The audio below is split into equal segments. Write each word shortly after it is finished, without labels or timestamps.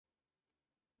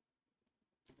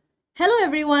Hello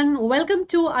everyone, welcome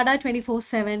to ADA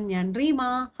 24/7. ഞാൻ Reema.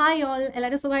 Hi all,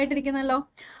 എല്ലാവരും സുഖമായിട്ടിരിക്കുന്നല്ലോ.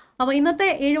 അപ്പോൾ ഇന്നത്തെ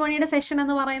 7 മണിയുടെ സെഷൻ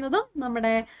എന്ന് പറയുന്നത്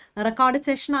നമ്മുടെ റെക്കോർഡ്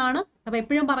സെഷനാണ്. അപ്പോൾ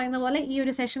എപ്പോഴും പറയുന്ന പോലെ ഈ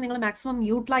ഒരു സെഷൻ നിങ്ങൾ മാക്സിമം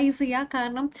യൂട്ടിലൈസ് ചെയ്യുക.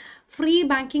 കാരണം ഫ്രീ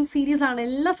ബാങ്കിങ് സീരീസ് ആണ്,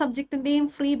 എല്ലാ സബ്ജക്റ്റിൻ്റെയും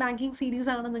ഫ്രീ ബാങ്കിങ്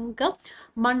സീരീസ് ആണ് നിങ്ങൾക്ക്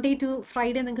മൺഡേ ടു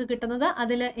ഫ്രൈഡേ നിങ്ങൾക്ക് കിട്ടുന്നത്.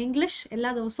 അതിൽ ഇംഗ്ലീഷ്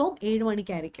എല്ലാ ദിവസവും 7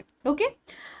 മണിക്കായിരിക്കും. ഓക്കെ,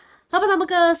 അപ്പോൾ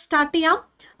നമുക്ക് സ്റ്റാർട്ട് ചെയ്യാം.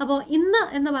 അപ്പോൾ ഇന്ന്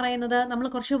എന്ന് പറയുന്നത് നമ്മൾ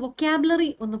കുറച്ച് വൊക്കാബുലറി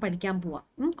ഒന്ന് പഠിക്കാൻ പോവാം.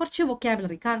 കുറച്ച്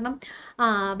വൊക്കാബുലറി, കാരണം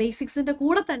ബേസിക്സിൻ്റെ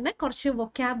കൂടെ തന്നെ കുറച്ച്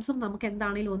വൊക്കാബ്സും നമുക്ക്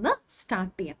എന്താണെങ്കിലും ഒന്ന്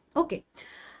സ്റ്റാർട്ട് ചെയ്യാം. ഓക്കെ,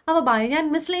 അപ്പോൾ ഞാൻ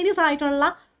മിസ്ലേനിയസ് ആയിട്ടുള്ള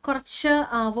കുറച്ച്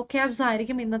വൊക്കാബ്സ്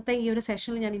ആയിരിക്കും ഇന്നത്തെ ഈ ഒരു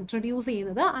സെഷനിൽ ഞാൻ ഇൻട്രൊഡ്യൂസ്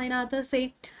ചെയ്യുന്നത്. അതിനകത്ത്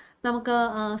നമുക്ക്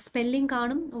സ്പെല്ലിംഗ്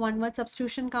കാണും, വൺ വേർഡ്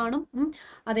സബ്സ്റ്റിറ്റ്യൂഷൻ കാണും,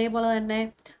 അതേപോലെ തന്നെ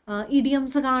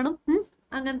ഇഡിയംസ് കാണും.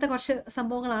 അങ്ങനത്തെ കുറച്ച്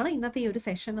സംഭവങ്ങളാണ് ഇന്നത്തെ ഈ ഒരു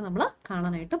സെഷനിൽ നമ്മൾ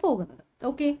കാണാനായിട്ട് പോകുന്നത്.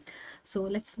 Okay, so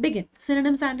let's begin.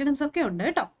 Synonyms ആന്റണിംസ് ഒക്കെ ഉണ്ട്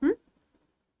കേട്ടോ.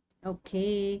 Okay,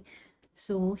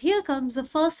 so here comes the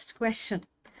first question.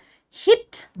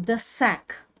 Hit the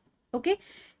sac. Okay,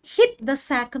 hit the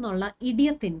sac എന്നുള്ള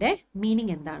ഇഡിയത്തിന്റെ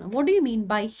മീനിങ് എന്താണ്? What do you mean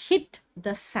by hit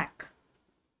the sac?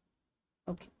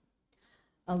 Okay,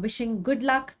 wishing good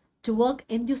luck, to work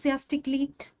enthusiastically,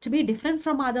 to be different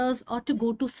from others, or to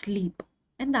go to sleep.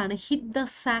 എന്താണ് hit the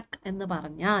sac എന്ന്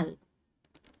പറഞ്ഞാൽ?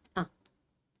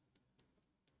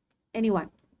 Anyone?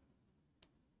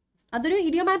 അതൊരു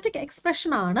idiomatic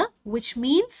expression ആണ്, which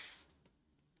means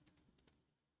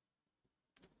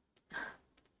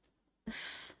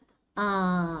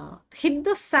hit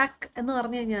the sac എന്ന്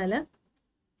പറഞ്ഞു കഴിഞ്ഞാൽ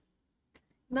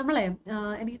നമ്മളെ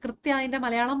എനിക്ക് കൃത്യം അതിന്റെ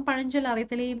മലയാളം പഴഞ്ചൊല്ല്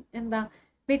അറിയത്തില്ല. എന്താ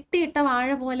വെട്ടിയിട്ട വാഴ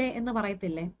പോലെ എന്ന്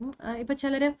പറയത്തില്ലേ? ഇപ്പൊ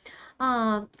ചിലര്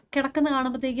കിടക്കുന്ന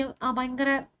കാണുമ്പോഴത്തേക്കും ഭയങ്കര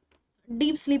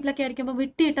ഡീപ്പ് സ്ലീപ്പിലൊക്കെ ആയിരിക്കുമ്പോൾ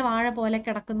വെട്ടിയിട്ട വാഴ പോലെ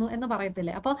കിടക്കുന്നു എന്ന്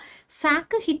പറയത്തില്ലേ? അപ്പോൾ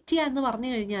സാക്ക് ഹിറ്റ് ചെയ്യുക എന്ന്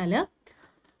പറഞ്ഞു കഴിഞ്ഞാൽ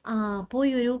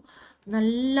പോയി ഒരു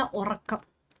നല്ല ഉറക്കം.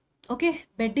 ഓക്കെ,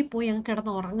 ബെഡിൽ പോയി അങ്ങ്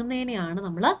കിടന്ന് ഉറങ്ങുന്നതിനെയാണ്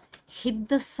നമ്മൾ ഹിറ്റ്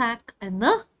ദ സാക്ക്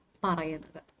എന്ന്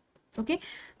പറയുന്നത്. Okay,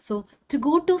 so to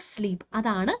go to sleep,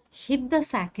 അതാണ് ഹിറ്റ് ദ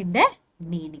സാക്കിന്റെ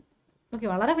മീനിങ്. ഓക്കെ,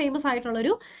 വളരെ ഫേമസ്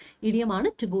ആയിട്ടുള്ളൊരു ഇഡിയമാണ്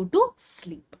ടു ഗോ ടു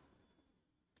സ്ലീപ്പ്.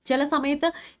 ചില സമയത്ത്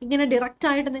ഇങ്ങനെ ഡയറക്റ്റ്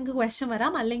ആയിട്ട് നിങ്ങൾക്ക് ക്വസ്റ്റ്യൻ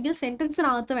വരാം, അല്ലെങ്കിൽ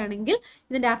സെന്റൻസിനകത്ത് വേണമെങ്കിൽ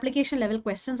ഇതിന്റെ ആപ്ലിക്കേഷൻ ലെവൽ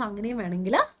ക്വസ്റ്റ്യൻസ് അങ്ങനെയും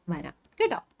വേണമെങ്കിൽ വരാം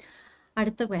കേട്ടോ.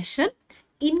 അടുത്ത ക്വസ്റ്റ്യൻ,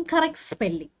 ഇൻകറക്റ്റ്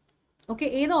സ്പെല്ലിംഗ്. ഓക്കെ,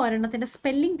 ഏതോ ഒരെണ്ണത്തിന്റെ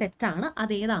സ്പെല്ലിംഗ് തെറ്റാണ്,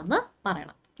 അതേതാന്ന്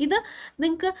പറയണം. ഇത്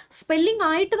നിങ്ങൾക്ക് സ്പെല്ലിംഗ്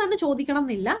ആയിട്ട് തന്നെ ചോദിക്കണം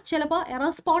എന്നില്ല. ചിലപ്പോൾ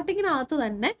എറർ സ്പോട്ടിങ്ങിനകത്ത്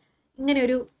തന്നെ ഇങ്ങനെ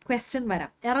ഒരു ക്വസ്റ്റ്യൻ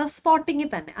വരാം, എറർ സ്പോട്ടിങ്ങിൽ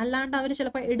തന്നെ. അല്ലാണ്ട് അവർ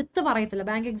ചിലപ്പോൾ എടുത്ത് പറയത്തില്ല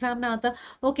ബാങ്ക് എക്സാമിനകത്ത്.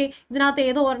 ഓക്കെ, ഇതിനകത്ത്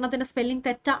ഏതോ ഒരെണ്ണത്തിന്റെ സ്പെല്ലിംഗ്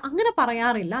തെറ്റാ അങ്ങനെ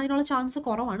പറയാറില്ല, അതിനുള്ള ചാൻസ്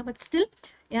കുറവാണ്. But still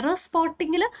error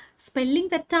സ്പോട്ടിങ്ങിൽ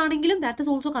spelling തെറ്റാണെങ്കിലും that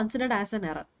is also considered as an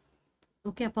error.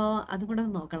 Okay, അപ്പോൾ അതും കൂടെ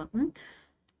നോക്കണം.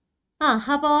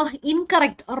 അപ്പോൾ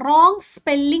ഇൻകറക്റ്റ്, റോങ്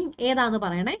സ്പെല്ലിംഗ് ഏതാന്ന്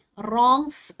പറയണേ.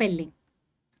 റോങ് സ്പെല്ലിംഗ്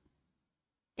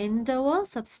എൻഡവർ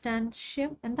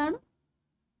സബ്സ്റ്റാൻഷ്യം എന്താണ്?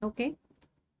 ഓക്കെ,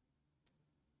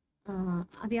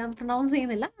 അത് ഞാൻ പ്രൊനൗൺസ്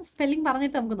ചെയ്യുന്നില്ല, സ്പെല്ലിംഗ്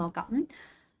പറഞ്ഞിട്ട് നമുക്ക് നോക്കാം.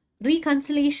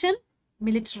 റീകൺസിലേഷൻ,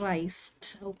 മിലിറ്ററൈസ്ഡ്.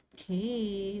 ഓക്കെ,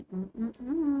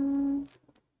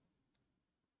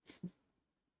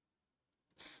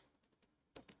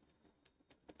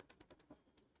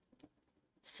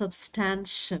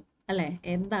 സബ്സ്റ്റാൻഷ്യൽ അല്ലെ?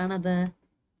 എന്താണത്?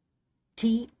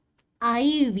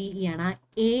 TIVE ആണ്,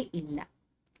 എ ഇല്ല.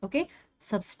 ഓക്കെ,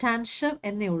 സബ്സ്റ്റാൻഷ്യൽ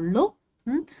എന്നേ ഉള്ളൂ.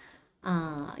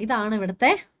 ഇതാണ്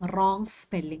ഇവിടുത്തെ റോങ്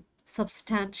സ്പെല്ലിംഗ്,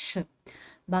 സബ്സ്റ്റാൻഷ്യൽ.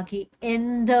 ബാക്കി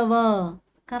Endeavour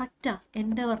correct,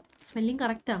 Endeavour spelling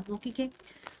correct, നോക്കിക്കേ.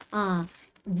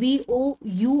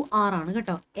 VOUR ആണ്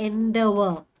കേട്ടോ,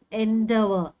 എൻഡവർ.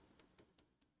 എൻഡവർ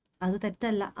അത്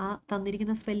തെറ്റല്ല, ആ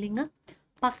തന്നിരിക്കുന്ന സ്പെല്ലിങ്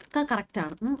പക്ക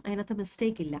കറക്റ്റാണ്, അതിനകത്ത്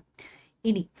മിസ്റ്റേക്ക് ഇല്ല.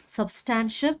 ഇനി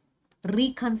സബ്സ്റ്റാൻഷ്യൽ,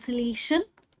 റീകൺസിലേഷൻ,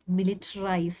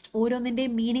 മിലിറ്ററൈസ്ഡ്.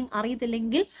 ഓരോന്നിൻ്റെയും മീനിങ്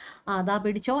അറിയത്തില്ലെങ്കിൽ അതാ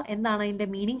പിടിച്ചോ, എന്താണ് അതിൻ്റെ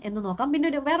മീനിങ് എന്ന് നോക്കാം. പിന്നെ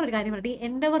വേറൊരു കാര്യം പറയട്ടെ,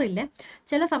 എൻഡവർ ഇല്ലേ,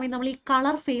 ചില സമയം നമ്മൾ ഈ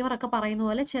കളർ ഫേവർ ഒക്കെ പറയുന്ന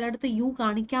പോലെ ചിലയിടത്ത് യു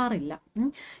കാണിക്കാറില്ല.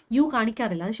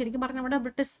 അത് ശരിക്കും പറഞ്ഞാൽ നമ്മുടെ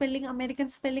ബ്രിട്ടീഷ് സ്പെല്ലിംഗ്, അമേരിക്കൻ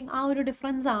സ്പെല്ലിംഗ് ആ ഒരു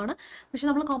ഡിഫറൻസ് ആണ്. പക്ഷെ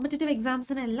നമ്മൾ കോമ്പറ്റേറ്റീവ്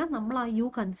എക്സാംസിനെല്ലാം നമ്മൾ ആ യു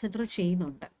കൺസിഡർ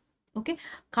ചെയ്യുന്നുണ്ട്. ഓക്കെ,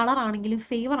 കളർ ആണെങ്കിലും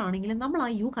ഫേവർ ആണെങ്കിലും നമ്മൾ ആ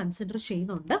യു കൺസിഡർ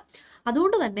ചെയ്യുന്നുണ്ട്.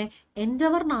 അതുകൊണ്ട് തന്നെ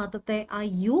എൻഡവറിനകത്തെ ആ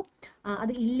യു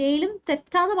അത് ഇല്ലേലും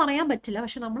തെറ്റാന്ന് പറയാൻ പറ്റില്ല.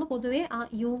 പക്ഷെ നമ്മൾ പൊതുവെ ആ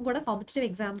യുവും കൂടെ കോമ്പറ്റേറ്റീവ്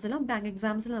എക്സാംസിലും ബാങ്ക്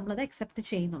എക്സാംസിലും നമ്മളത് അക്സെപ്റ്റ്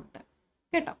ചെയ്യുന്നുണ്ട്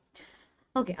കേട്ടോ.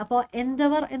 ഓക്കെ, അപ്പോൾ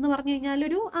എൻഡവർ എന്ന് പറഞ്ഞു കഴിഞ്ഞാൽ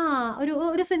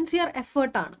ഒരു സിൻസിയർ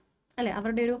എഫേർട്ടാണ് അല്ലെ?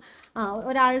 അവരുടെ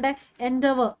ഒരാളുടെ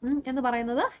എൻഡവർ എന്ന്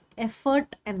പറയുന്നത്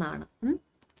എഫേർട്ട് എന്നാണ്.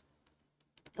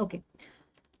 ഓക്കെ,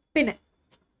 പിന്നെ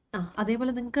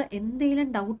അതേപോലെ നിങ്ങൾക്ക് എന്തെങ്കിലും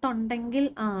ഡൗട്ട് ഉണ്ടെങ്കിൽ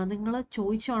നിങ്ങൾ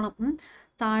ചോദിച്ചോണം.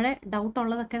 താഴെ ഡൗട്ട്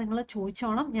ഉള്ളതൊക്കെ നിങ്ങൾ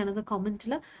ചോദിച്ചോണം. ഞാനത്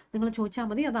കമൻറ്റിൽ നിങ്ങൾ ചോദിച്ചാൽ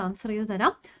മതി, അത് ആൻസർ ചെയ്ത്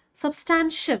തരാം.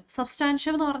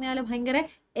 സബ്സ്റ്റാൻഷ്യൽ എന്ന് പറഞ്ഞാൽ ഭയങ്കര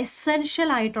എസെൻഷ്യൽ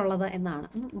ആയിട്ടുള്ളത് എന്നാണ്,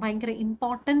 ഭയങ്കര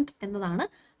ഇമ്പോർട്ടൻറ്റ് എന്നതാണ്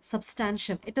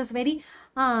substantial. It is very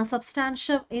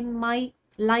substantial in my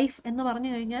life എന്ന് പറഞ്ഞു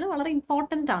കഴിഞ്ഞാൽ വളരെ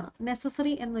ഇമ്പോർട്ടൻ്റ് ആണ്,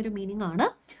 നെസസറി എന്നൊരു മീനിങ് ആണ്.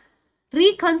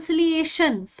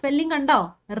 റീകൺസിലിയേഷൻ, സ്പെല്ലിംഗ് കണ്ടോ?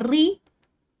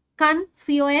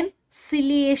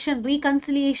 റീകൺസിലിയേഷൻ.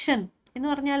 റീകൺസിലിയേഷൻ എന്ന്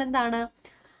പറഞ്ഞാൽ എന്താണ്?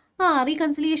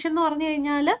 റീകൺസിലിയേഷൻ എന്ന് പറഞ്ഞു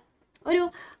കഴിഞ്ഞാൽ ഒരു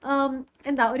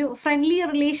ഒരു ഫ്രണ്ട്ലി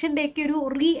റിലേഷൻ്റെ ഒക്കെ ഒരു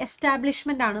റീ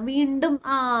എസ്റ്റാബ്ലിഷ്മെന്റ് ആണ്, വീണ്ടും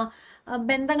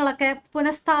ബന്ധങ്ങളൊക്കെ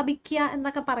പുനഃസ്ഥാപിക്കുക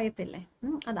എന്നൊക്കെ പറയത്തില്ലേ,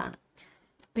 അതാണ്.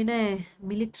 പിന്നെ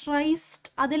മിലിറ്ററൈസ്ഡ്,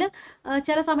 അതിൽ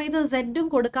ചില സമയത്ത് സെഡും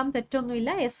കൊടുക്കാം, തെറ്റൊന്നുമില്ല,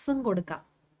 എസ്സും കൊടുക്കാം.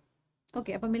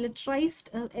 ഓക്കെ, അപ്പം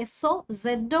മിലിറ്ററൈസ്ഡ് എസ്സോ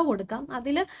സെഡോ കൊടുക്കാം,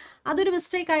 അതൊരു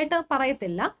മിസ്റ്റേക്ക് ആയിട്ട്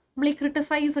പറയത്തില്ല. നമ്മൾ ഈ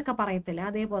ക്രിട്ടിസൈസ് ഒക്കെ പറയത്തില്ല,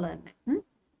 അതേപോലെ തന്നെ.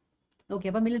 ഓക്കെ,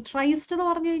 അപ്പം മിലിറ്ററൈസ്ഡ് എന്ന്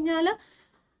പറഞ്ഞു കഴിഞ്ഞാൽ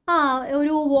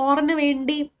ഒരു വാറിന്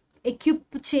വേണ്ടി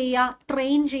എക്യുപ്പ് ചെയ്യുക,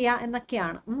 ട്രെയിൻ ചെയ്യുക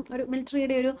എന്നൊക്കെയാണ്. ഒരു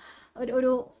മിലിറ്ററിയുടെ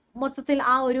ഒരു മൊത്തത്തിൽ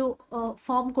ഒരു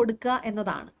ഫോം കൊടുക്കുക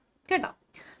എന്നതാണ് കേട്ടോ.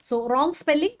 So wrong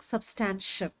spelling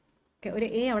substantial. Okay, ഒരു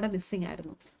എ അവിടെ മിസ്സിംഗ്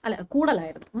ആയിരുന്നു, അല്ല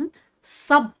കൂടുതലായിരുന്നു.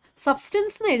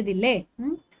 സബ്സ്റ്റൻസ് എന്ന് എഴുതില്ലേ,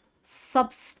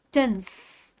 സബ്സ്റ്റൻസ്.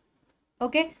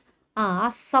 ഓക്കെ, ആ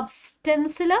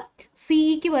സബ്സ്റ്റൻസിൽ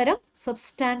സിക്ക് വരും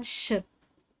സബ്സ്റ്റാൻഷ്യൽ,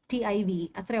 TIVE,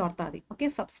 അത്ര ഓർത്താൽ മതി. ഓക്കെ,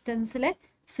 സബ്സ്റ്റൻസിലെ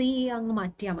സി അങ്ങ്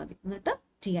മാറ്റിയാൽ മതി, എന്നിട്ട്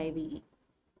TIVE.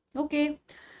 ഓക്കെ,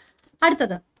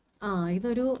 അടുത്തത്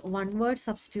ഇതൊരു വൺ വേർഡ്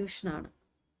സബ്സ്റ്റിറ്റ്യൂഷൻ ആണ്.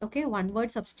 ഓക്കെ, വൺ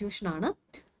വേർഡ് സബ്സ്റ്റിറ്റ്യൂഷൻ ആണ്.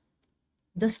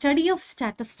 The study of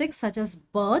statistics such as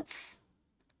births,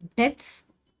 deaths,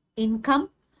 income,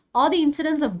 or the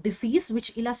incidence of disease which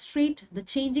illustrate the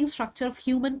changing structure of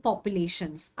human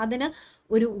populations. അതിന്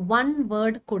ഒരു one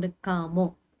word കൊടുക്കാമോ?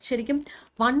 ശരിക്കും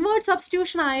one word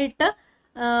substitution ആയിട്ട്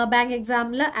bank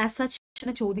എക്സാമിൽ as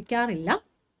such ചോദിക്കാറില്ല.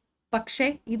 പക്ഷേ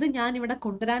ഇത് ഞാൻ ഇവിടെ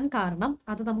കൊണ്ടുവരാൻ കാരണം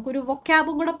അത് നമുക്കൊരു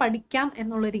വൊക്കാബും കൂടെ പഠിക്കാം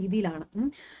എന്നുള്ള രീതിയിലാണ്.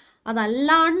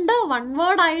 അതല്ലാണ്ട് വൺ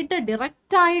വേർഡ് ആയിട്ട്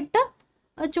ഡയറക്റ്റ് ആയിട്ട്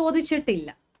ചോദിച്ചിട്ടില്ല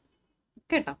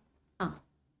കേട്ടോ.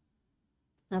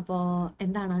 അപ്പോ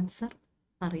എന്താണ് ആൻസർ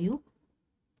അറിയൂ?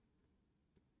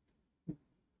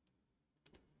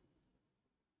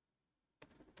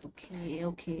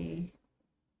 ഓക്കെ.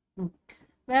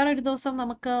 വേറൊരു ദിവസം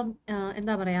നമുക്ക്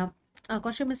എന്താ പറയാ,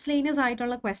 കുറച്ച് മിസ്ലേനിയസ്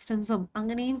ആയിട്ടുള്ള ക്വസ്റ്റ്യൻസും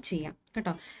അങ്ങനെയും ചെയ്യാം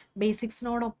കേട്ടോ.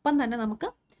 ബേസിക്സിനോടൊപ്പം തന്നെ നമുക്ക്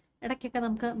ഇടയ്ക്കൊക്കെ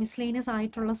നമുക്ക് മിസ്ലേനിയസ്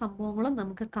ആയിട്ടുള്ള സംഭവങ്ങളും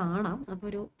നമുക്ക് കാണാം. അപ്പോൾ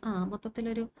ഒരു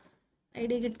മൊത്തത്തിലൊരു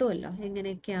ഐഡിയ കിട്ടുമല്ലോ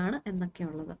എങ്ങനെയൊക്കെയാണ്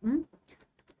എന്നൊക്കെയുള്ളത്.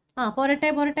 പോരട്ടെ.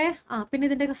 പിന്നെ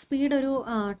ഇതിൻ്റെയൊക്കെ സ്പീഡ് ഒരു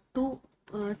 2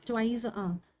 twice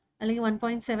അല്ലെങ്കിൽ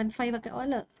 1.75 ഒക്കെ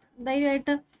അല്ല,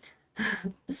 ധൈര്യമായിട്ട്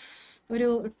ഒരു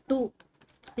 2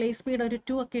 പ്ലേ സ്പീഡ് ഒരു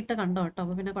 2 ഒക്കെ ഇട്ട് കണ്ടോ കേട്ടോ,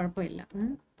 അപ്പോൾ പിന്നെ കുഴപ്പമില്ല.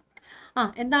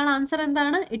 എന്താണ് ആൻസർ?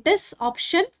 എന്താണ്? ഇറ്റ് ഈസ്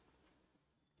ഓപ്ഷൻ,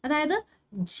 അതായത്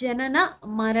ജനന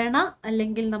മരണ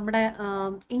അല്ലെങ്കിൽ നമ്മുടെ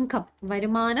ഇൻകം,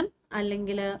 വരുമാനം,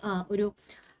 അല്ലെങ്കിൽ ഒരു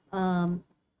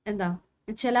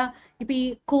ചില ഇപ്പൊ ഈ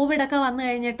കോവിഡ് ഒക്കെ വന്നു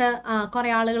കഴിഞ്ഞിട്ട് കുറെ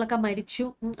ആളുകളൊക്കെ മരിച്ചു.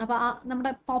 അപ്പൊ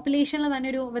നമ്മുടെ പോപ്പുലേഷനിൽ തന്നെ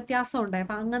ഒരു വ്യത്യാസം ഉണ്ടായി.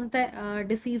 അപ്പൊ അങ്ങനത്തെ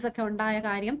ഡിസീസ് ഒക്കെ ഉണ്ടായ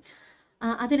കാര്യം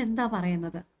അതിനെന്താ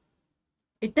പറയുന്നത്?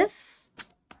 ഇറ്റ് ഈസ്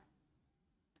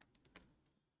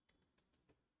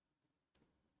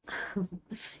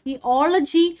ഈ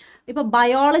ഓളജി, ഇപ്പൊ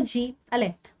ബയോളജി അല്ലെ,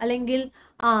 അല്ലെങ്കിൽ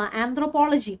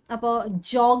ആന്ത്രോപോളജി, അപ്പോ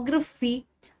ജോഗ്രഫി,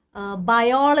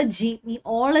 ബയോളജി, ഈ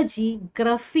ഓളജി,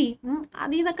 ഗ്രഫി,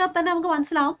 അതിൽ നിന്നൊക്കെ തന്നെ നമുക്ക്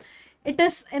മനസ്സിലാവും ഇറ്റ്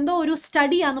ഈസ് എന്തോ ഒരു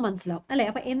സ്റ്റഡിയാന്ന് മനസ്സിലാവും അല്ലെ.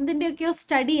 അപ്പൊ എന്തിൻ്റെയൊക്കെയോ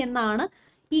സ്റ്റഡി എന്നാണ്.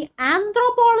 ഈ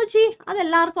ആന്ത്രോപോളജി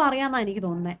അതെല്ലാവർക്കും അറിയാമെന്നാണ് എനിക്ക്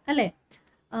തോന്നുന്നത് അല്ലെ.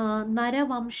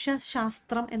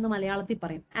 നരവംശാസ്ത്രം എന്ന് മലയാളത്തിൽ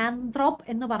പറയും. ആന്ത്രോപ്പ്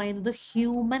എന്ന് പറയുന്നത്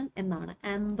ഹ്യൂമൻ എന്നാണ്.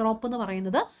 ആന്ത്രോപ്പ് എന്ന്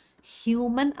പറയുന്നത്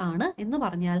ഹ്യൂമൻ ആണ് എന്ന്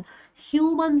പറഞ്ഞാൽ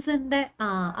ഹ്യൂമൻസിന്റെ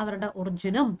അവരുടെ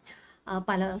ഒറിജിനും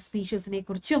പല സ്പീഷീസിനെ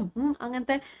കുറിച്ചും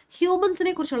അങ്ങനത്തെ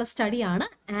ഹ്യൂമൻസിനെ കുറിച്ചുള്ള സ്റ്റഡിയാണ്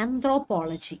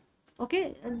ആന്ത്രോപോളജി. ഓക്കെ,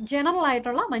 ജനറൽ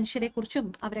ആയിട്ടുള്ള മനുഷ്യരെ കുറിച്ചും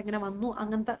അവരെങ്ങനെ വന്നു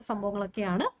അങ്ങനത്തെ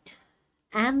സംഭവങ്ങളൊക്കെയാണ്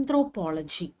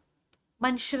ആന്ത്രോപോളജി,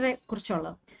 മനുഷ്യരെ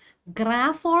കുറിച്ചുള്ളത്.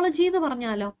 ഗ്രാഫോളജി എന്ന്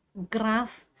പറഞ്ഞാലോ,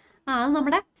 ഗ്രാഫ് അത്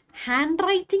നമ്മുടെ ഹാൻഡ്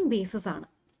റൈറ്റിംഗ് ബേസിസ് ആണ്.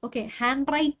 ഓക്കെ,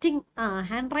 ഹാൻഡ്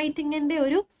റൈറ്റിങ്ങിന്റെ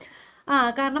ഒരു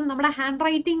കാരണം നമ്മുടെ ഹാൻഡ്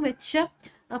റൈറ്റിംഗ് വെച്ച്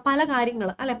പല കാര്യങ്ങൾ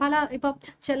അല്ലെ, പല ഇപ്പം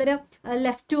ചിലര്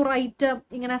ലെഫ്റ്റ് ടു റൈറ്റ്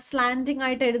ഇങ്ങനെ സ്ലാൻഡിങ്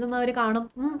ആയിട്ട് എഴുതുന്നവർ കാണും.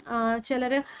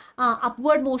 ചിലര്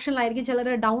അപ്വേർഡ് മോഷനിലായിരിക്കും,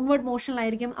 ചിലര് ഡൗൺവേർഡ്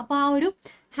മോഷനിലായിരിക്കും. അപ്പൊ ആ ഒരു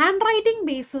ഹാൻഡ് റൈറ്റിംഗ്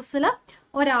ബേസിസിൽ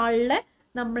ഒരാളുടെ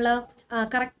നമ്മൾ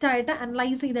കറക്റ്റായിട്ട്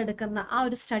അനലൈസ് ചെയ്തെടുക്കുന്ന ആ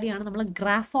ഒരു സ്റ്റഡിയാണ് നമ്മൾ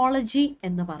ഗ്രാഫോളജി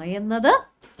എന്ന് പറയുന്നത്.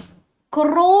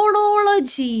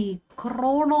 ക്രോണോളജി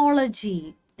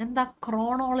എന്താ?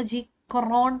 ക്രോണോളജി,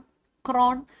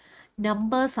 ക്രോൺ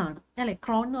നമ്പേഴ്സ് ആണ് അല്ലെ.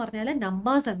 ക്രോൺ എന്ന് പറഞ്ഞാൽ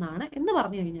നമ്പേഴ്സ് എന്നാണ്. എന്ന്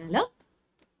പറഞ്ഞു കഴിഞ്ഞാൽ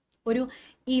ഒരു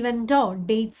ഇവൻറ്റോ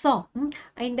ഡേറ്റ്സോ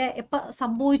അതിൻ്റെ എപ്പോൾ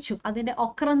സംഭവിച്ചു അതിൻ്റെ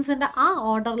ഒക്കറൻസിൻ്റെ ആ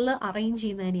ഓർഡറിൽ അറേഞ്ച്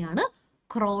ചെയ്യുന്നതിനെയാണ്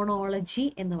ക്രോണോളജി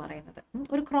എന്ന് പറയുന്നത്.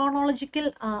 ഒരു ക്രോണോളജിക്കൽ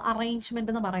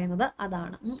അറേഞ്ച്മെന്റ് എന്ന് പറയുന്നത്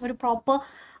അതാണ്. ഒരു പ്രോപ്പർ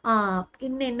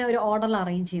ഇന്ന ഒരു ഓർഡറിൽ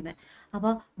അറേഞ്ച് ചെയ്യുന്നത്.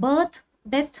 അപ്പോൾ ബർത്ത്,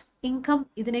 ഡെത്ത്, ഇൻകം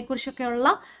ഇതിനെക്കുറിച്ചൊക്കെയുള്ള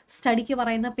സ്റ്റഡിക്ക്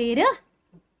പറയുന്ന പേര്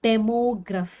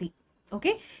demography.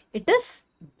 Okay, it is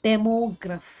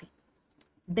demography.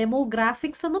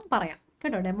 Demographics എന്നും പറയാം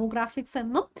കേട്ടോ, ഡെമോഗ്രാഫിക്സ്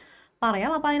എന്നും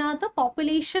പറയാം. അപ്പൊ അതിനകത്ത്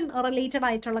പോപ്പുലേഷൻ റിലേറ്റഡ്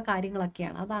ആയിട്ടുള്ള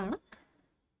കാര്യങ്ങളൊക്കെയാണ്. അതാണ്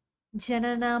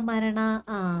ജനന മരണ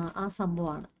ആ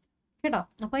സംഭവമാണ് കേട്ടോ.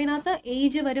 അപ്പൊ അതിനകത്ത്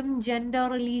ഏജ് വരും, ജെൻഡർ,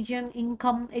 റിലീജിയൻ,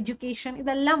 ഇൻകം, എഡ്യൂക്കേഷൻ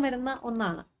ഇതെല്ലാം വരുന്ന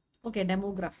ഒന്നാണ്. Okay,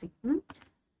 demography.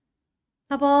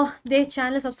 അപ്പോൾ ദേ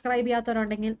ചാനൽ സബ്സ്ക്രൈബ്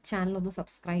ചെയ്യാത്തവരുണ്ടെങ്കിൽ ചാനൽ ഒന്ന്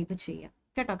സബ്സ്ക്രൈബ് ചെയ്യാം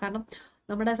കേട്ടോ. കാരണം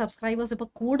നമ്മുടെ സബ്സ്ക്രൈബേഴ്സ് ഇപ്പോൾ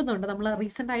കൂടുന്നുണ്ട്. നമ്മൾ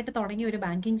റീസെൻ്റ് ആയിട്ട് തുടങ്ങിയ ഒരു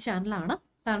ബാങ്കിങ് ചാനലാണ്.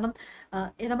 കാരണം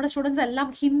നമ്മുടെ സ്റ്റുഡൻസ് എല്ലാം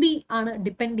ഹിന്ദി ആണ്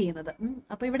ഡിപ്പെൻഡ് ചെയ്യുന്നത്.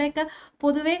 അപ്പോൾ ഇവിടെയൊക്കെ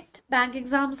പൊതുവെ ബാങ്ക്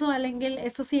എക്സാംസും അല്ലെങ്കിൽ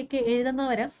SSC ഒക്കെ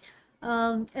എഴുതുന്നവർ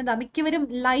എന്താ മിക്കവരും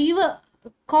ലൈവ്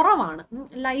കുറവാണ്.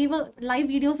 ലൈവ്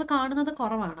വീഡിയോസ് കാണുന്നത്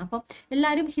കുറവാണ്. അപ്പം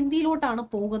എല്ലാവരും ഹിന്ദിയിലോട്ടാണ്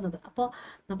പോകുന്നത്. അപ്പോൾ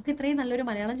നമുക്ക് ഇത്രയും നല്ലൊരു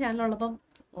മലയാളം ചാനലുള്ളപ്പം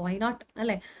വൈ നോട്ട്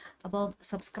അല്ലേ? അപ്പോൾ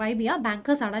സബ്സ്ക്രൈബ് ചെയ്യുക.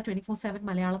 ബാങ്കേഴ്സ് അഡ 24/7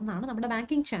 മലയാളം എന്നാണ് നമ്മുടെ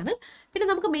ബാങ്കിങ് ചാനൽ. പിന്നെ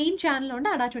നമുക്ക് മെയിൻ ചാനലുണ്ട്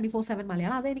അഡ 24/7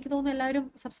 മലയാളം. അത് എനിക്ക് തോന്നുന്നു എല്ലാവരും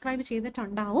സബ്സ്ക്രൈബ്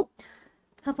ചെയ്തിട്ടുണ്ടാവും.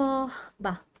 അപ്പോൾ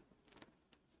ബാ,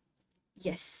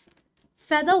 yes,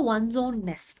 feather one's own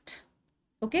nest.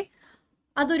 Okay,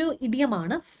 അതൊരു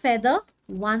ഇഡിയമാണ്. ഫെദർ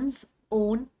വൺസ്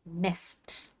ഓൺ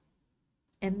നെസ്റ്റ്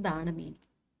എന്താണ് മീനിങ്?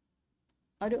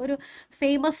 ഒരു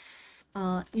ഫേമസ്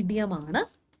ഇഡിയമാണ്.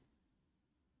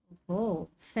 ഓ,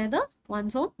 ഫെദർ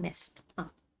വൺസ് ഓൺ നെസ്റ്റ്.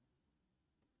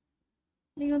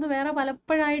 എനിക്കൊന്ന് വേറെ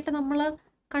പലപ്പോഴായിട്ട് നമ്മൾ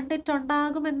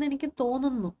കണ്ടിട്ടുണ്ടാകുമെന്ന് എനിക്ക്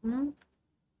തോന്നുന്നു.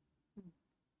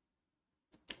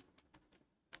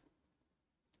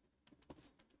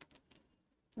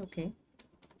 ഓക്കെ,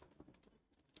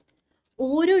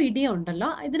 ഓരോ ഇഡിയം ഉണ്ടല്ലോ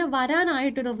ഇതിന്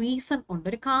വരാനായിട്ടൊരു റീസൺ ഉണ്ട്,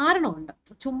 ഒരു കാരണമുണ്ട്.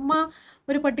 ചുമ്മാ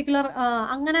ഒരു പെർട്ടിക്കുലർ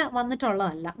അങ്ങനെ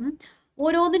വന്നിട്ടുള്ളതല്ല.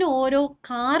 ഓരോന്നിനും ഓരോ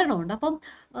കാരണമുണ്ട്. അപ്പം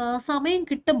സമയം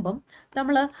കിട്ടുമ്പം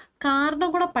നമ്മൾ കാരണം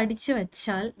കൂടെ പഠിച്ചു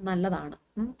വെച്ചാൽ നല്ലതാണ്.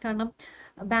 കാരണം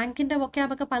ബാങ്കിൻ്റെ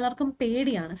വൊക്കാബൊക്കെ പലർക്കും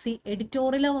പേടിയാണ്.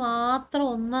 എഡിറ്റോറിയൽ മാത്രം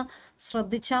ഒന്ന്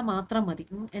ശ്രദ്ധിച്ചാൽ മാത്രം മതി.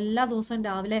 എല്ലാ ദിവസവും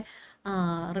രാവിലെ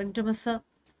റെൻറ്റ് മിസ്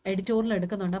എഡിറ്റോറിയൽ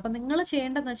എടുക്കുന്നുണ്ട്. അപ്പം നിങ്ങൾ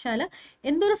ചെയ്യേണ്ടതെന്ന് വെച്ചാൽ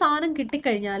എന്തൊരു സാധനം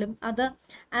കിട്ടിക്കഴിഞ്ഞാലും അത്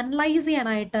അനലൈസ്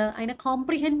ചെയ്യാനായിട്ട്, അതിനെ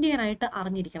കോംപ്രിഹെൻഡ് ചെയ്യാനായിട്ട്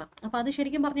അറിഞ്ഞിരിക്കണം. അപ്പം അത്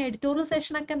ശരിക്കും പറഞ്ഞാൽ എഡിറ്റോറിയൽ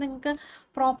സെഷനൊക്കെ നിങ്ങൾക്ക്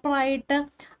പ്രോപ്പറായിട്ട്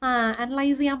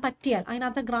അനലൈസ് ചെയ്യാൻ പറ്റിയാൽ,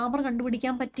 അതിനകത്ത് ഗ്രാമർ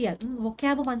കണ്ടുപിടിക്കാൻ പറ്റിയാൽ,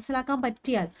 വൊക്കാബ് മനസ്സിലാക്കാൻ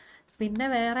പറ്റിയാൽ, പിന്നെ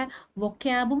വേറെ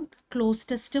വൊക്കാബും ക്ലോസ്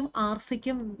ടെസ്റ്റും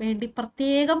RCക്കും വേണ്ടി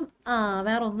പ്രത്യേകം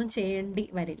വേറെ ഒന്നും ചെയ്യേണ്ടി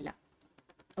വരില്ല.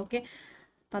 ഓക്കെ,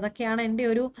 അപ്പം അതൊക്കെയാണ് എൻ്റെ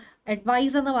ഒരു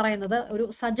അഡ്വൈസ് എന്ന് പറയുന്നത്. ഒരു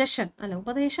സജഷൻ അല്ല,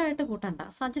 ഉപദേശമായിട്ട് കൂട്ടണ്ട,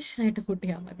 സജഷനായിട്ട്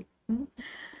കൂട്ടിയാൽ മതി.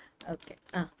 ഓക്കെ,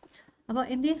 അപ്പോൾ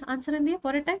ആൻസർ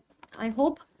പോരട്ടെ? I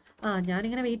hope.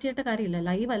 ഞാനിങ്ങനെ വെയിറ്റ് ചെയ്തിട്ട് കാര്യമില്ല,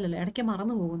 ലൈവ് അല്ലല്ലോ, ഇടയ്ക്ക്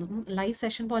മറന്നു പോകുന്നു. ലൈവ്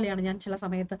സെഷൻ പോലെയാണ് ഞാൻ ചില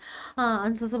സമയത്ത്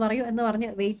ആൻസേഴ്സ് പറയൂ എന്ന് പറഞ്ഞ്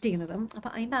വെയിറ്റ് ചെയ്യുന്നത്.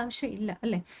 അപ്പം അതിൻ്റെ ആവശ്യം ഇല്ല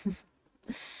അല്ലേ?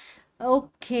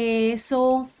 Okay, so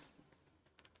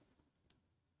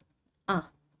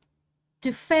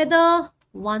to feather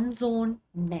one's own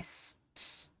nest.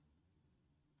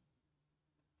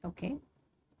 Okay,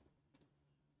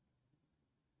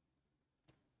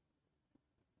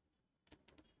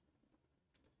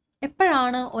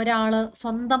 എപ്പോഴാണ് ഒരാൾ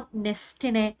സ്വന്തം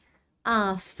നെസ്റ്റിനെ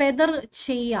ഫെദർ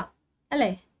ചെയ്യുക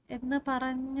അല്ലേ എന്ന്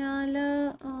പറഞ്ഞാൽ,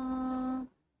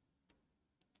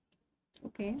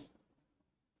 ഓക്കെ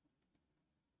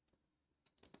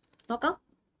നോക്കാം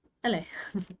അല്ലേ?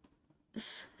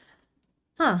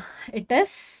 It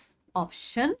is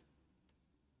option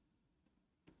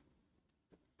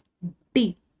D,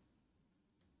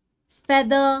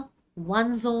 feather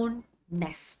one's own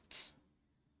nest.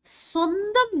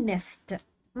 സ്വന്തം നെസ്റ്റ്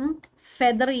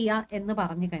ഫെദർ ചെയ്യുക എന്ന്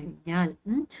പറഞ്ഞു കഴിഞ്ഞാൽ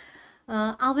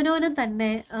അവനവനെ തന്നെ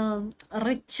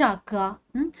റിച്ച് ആക്കുക.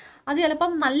 അത്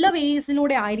ചിലപ്പം നല്ല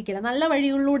വേസിലൂടെ ആയിരിക്കില്ല, നല്ല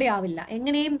വഴികളിലൂടെ ആവില്ല.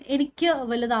 എങ്ങനെയും എനിക്ക്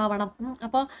വലുതാവണം.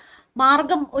 അപ്പോൾ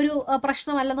മാർഗം ഒരു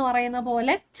പ്രശ്നമല്ലെന്ന് പറയുന്ന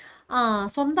പോലെ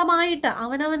സ്വന്തമായിട്ട്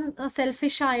അവനവൻ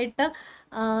സെൽഫിഷായിട്ട്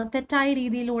തെറ്റായ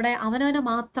രീതിയിലൂടെ അവനവനെ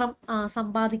മാത്രം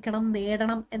സമ്പാദിക്കണം,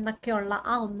 നേടണം എന്നൊക്കെയുള്ള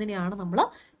ഒന്നിനെയാണ് നമ്മൾ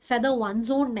ഫെദർ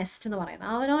വൺസ് ഓൺ നെസ്റ്റ് എന്ന് പറയുന്നത്.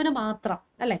 അവനവന് മാത്രം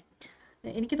അല്ലേ?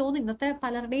 എനിക്ക് തോന്നുന്നു ഇന്നത്തെ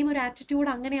പലരുടെയും ഒരു ആറ്റിറ്റ്യൂഡ്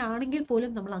അങ്ങനെയാണെങ്കിൽ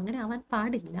പോലും നമ്മൾ അങ്ങനെ ആവാൻ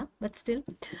പാടില്ല. But still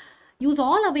use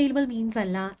all available means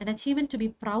അല്ല, an achievement to be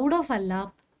proud of അല്ല,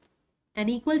 an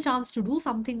equal chance to do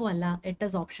something അല്ല. It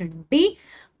is option D,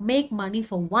 make money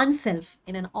for oneself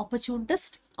in an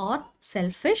opportunist or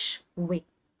selfish way.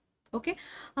 Okay,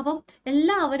 അപ്പം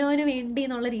എല്ലാം അവനവന് വേണ്ടി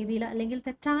എന്നുള്ള രീതിയിൽ അല്ലെങ്കിൽ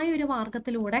തെറ്റായ ഒരു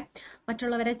മാർഗത്തിലൂടെ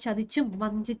മറ്റുള്ളവരെ ചതിച്ചും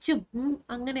വഞ്ചിച്ചും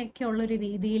അങ്ങനെയൊക്കെ ഉള്ളൊരു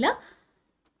രീതിയിൽ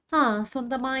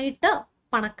സ്വന്തമായിട്ട്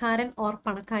പണക്കാരൻ or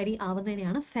പണക്കാരി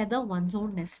ആവുന്നതിനെയാണ് feather one's own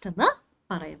nest എന്ന്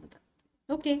പറയുന്നത്.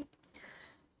 ഓക്കെ,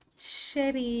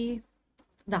 ശരി.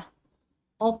 ദാ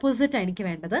ഓപ്പോസിറ്റ് എനിക്ക്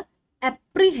വേണ്ടത്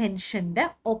അപ്രിഹെൻഷന്റെ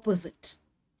opposite.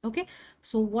 Okay,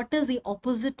 so what is the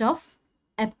opposite of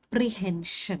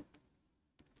apprehension?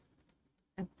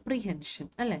 Apprehension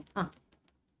അല്ലേ?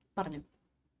 പറഞ്ഞു.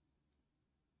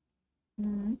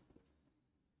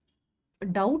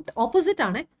 ഡൗട്ട് ഓപ്പോസിറ്റ്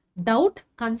ആണ്. Doubt,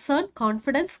 concern,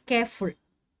 confidence, careful.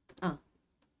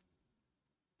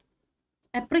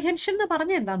 Apprehension എന്ന്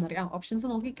പറഞ്ഞാൽ എന്താണെന്നറിയാം? ഓപ്ഷൻസ്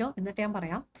നോക്കിക്കോ, എന്നിട്ട് ഞാൻ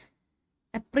പറയാം.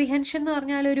 അപ്രിഹെൻഷൻ എന്ന്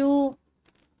പറഞ്ഞാൽ ഒരു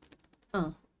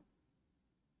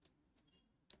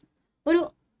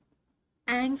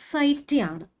ആങ്സൈറ്റി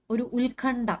ആണ്, ഒരു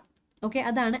ഉത്കണ്ഠ. ഓക്കെ,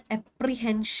 അതാണ്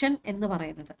അപ്രിഹെൻഷൻ എന്ന്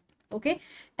പറയുന്നത്. ഓക്കെ,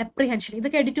 അപ്രിഹെൻഷൻ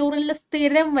ഇതൊക്കെ എഡിറ്റോറിയലിൽ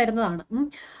സ്ഥിരം വരുന്നതാണ്.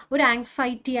 ഒരു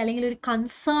ആങ്സൈറ്റി അല്ലെങ്കിൽ ഒരു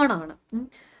കൺസേൺ ആണ്.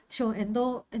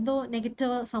 എന്തോ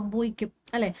നെഗറ്റീവ് സംഭവിക്കും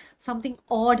അല്ലെ, സംതിങ്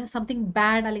ഓഡ്, സംതിങ്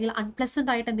ബാഡ് അല്ലെങ്കിൽ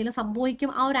അൺപ്ലസന്റ് ആയിട്ട് എന്തെങ്കിലും സംഭവിക്കും.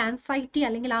 ആ ഒരു ആൻസൈറ്റി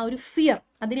അല്ലെങ്കിൽ ആ ഒരു ഫിയർ,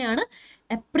 അതിനെയാണ്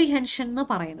അപ്രിഹെൻഷൻ എന്ന്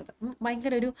പറയുന്നത്.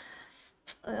 ഭയങ്കര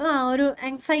ഒരു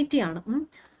ആങ്സൈറ്റി ആണ്.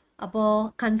 അപ്പോൾ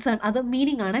കൺസേൺ അത്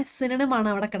മീനിങ് ആണ്, സിനോണിം ആണ്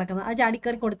അവിടെ കിടക്കുന്നത്. അത്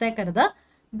ചാടിക്കറി കൊടുത്തേക്കരുത്.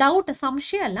 ഡൗട്ട്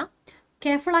സംശയമല്ല,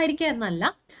 കെയർഫുൾ ആയിരിക്കുക എന്നല്ല.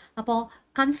 അപ്പോൾ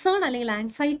കൺസേൺ അല്ലെങ്കിൽ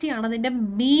ആങ്സൈറ്റി ആണ് അതിന്റെ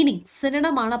മീനിങ്,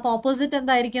 സിനോണിം ആണ്. അപ്പോൾ ഓപ്പോസിറ്റ്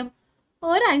എന്തായിരിക്കും?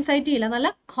 ഒരു ആങ്സൈറ്റി ഇല്ല, നല്ല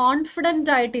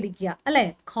കോൺഫിഡന്റ് ആയിട്ടിരിക്കുക അല്ലെ,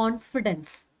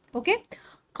 കോൺഫിഡൻസ്. ഓക്കെ,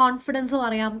 കോൺഫിഡൻസ്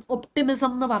പറയാം,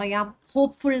 ഒപ്റ്റിമിസം എന്ന് പറയാം,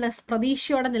 ഹോപ്പ്ഫുൾനെസ്,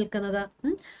 പ്രതീക്ഷയോടെ നിൽക്കുന്നത്,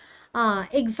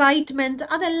 എക്സൈറ്റ്മെന്റ്,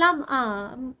 അതെല്ലാം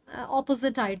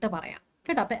ഓപ്പോസിറ്റ് ആയിട്ട് പറയാം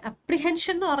കേട്ടോ. അപ്പൊ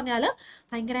അപ്രിഹെൻഷൻ എന്ന് പറഞ്ഞാൽ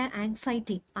ഭയങ്കര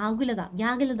ആങ്സൈറ്റി, ആകുലത,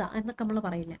 വ്യാകുലത എന്നൊക്കെ നമ്മൾ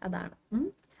പറയില്ലേ, അതാണ്.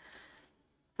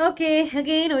 ഓക്കെ,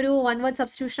 അഗെയിൻ ഒരു വൺ വേർഡ്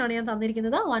സബ്സ്റ്റിറ്റ്യൂഷൻ ആണ് ഞാൻ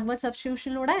തന്നിരിക്കുന്നത്. വൺ വേർഡ്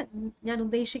സബ്സ്റ്റിറ്റ്യൂഷനിലൂടെ ഞാൻ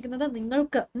ഉദ്ദേശിക്കുന്നത്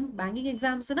നിങ്ങൾക്ക് ബാങ്കിങ്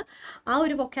എക്സാംസിന് ആ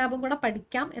ഒരു വൊക്കാബും കൂടെ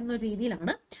പഠിക്കാം എന്നൊരു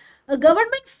രീതിയിലാണ്.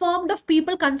 Government formed of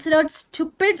people considered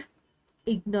stupid,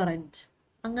 ignorant.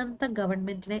 അങ്ങനത്തെ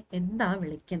ഗവൺമെന്റിനെ എന്താ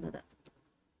വിളിക്കുന്നത്?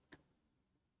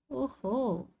 ഓഹോ,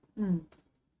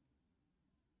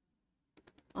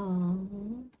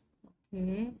 ഓക്കെ.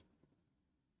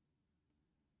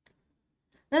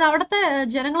 അതായത് അവിടുത്തെ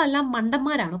ജനങ്ങളെല്ലാം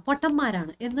മണ്ടന്മാരാണ്,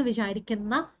 പൊട്ടന്മാരാണ് എന്ന്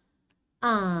വിചാരിക്കുന്ന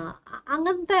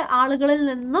അങ്ങനത്തെ ആളുകളിൽ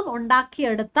നിന്നും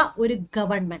ഉണ്ടാക്കിയെടുത്ത ഒരു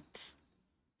ഗവൺമെന്റ്.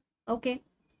 ഓക്കെ,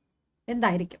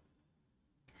 എന്തായിരിക്കും?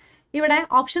 ഇവിടെ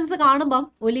ഓപ്ഷൻസ് കാണുമ്പം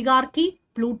ഒലിഗാർക്കി,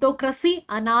 പ്ലൂട്ടോക്രസി,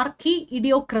 അനാർക്കി,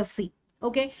 ഇഡിയോക്രസി.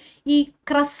 ഓക്കെ, ഈ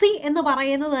ക്രസി എന്ന്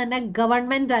പറയുന്നത് തന്നെ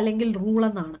ഗവൺമെന്റ് അല്ലെങ്കിൽ റൂൾ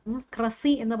എന്നാണ്.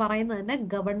 ക്രസി എന്ന് പറയുന്നത് തന്നെ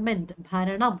ഗവൺമെന്റ്,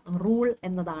 ഭരണം, റൂൾ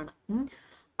എന്നതാണ്.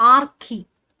 ആർക്കി,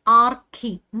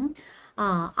 ആർക്കി,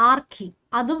 ആർക്കി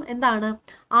അതും എന്താണ്?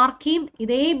 ആർക്കിയും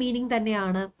ഇതേ മീനിങ്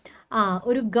തന്നെയാണ്,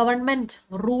 ഒരു ഗവൺമെന്റ്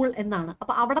റൂൾ എന്നാണ്.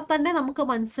 അപ്പൊ അവിടെ തന്നെ നമുക്ക്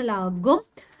മനസ്സിലാകും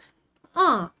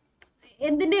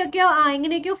എന്തിന്റെയൊക്കെയോ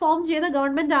എങ്ങനെയൊക്കെയോ ഫോം ചെയ്ത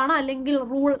ഗവൺമെന്റ് ആണ് അല്ലെങ്കിൽ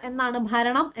റൂൾ എന്നാണ്,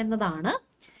 ഭരണം എന്നതാണ്.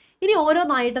 ഇനി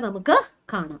ഓരോന്നായിട്ട് നമുക്ക്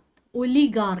കാണാം.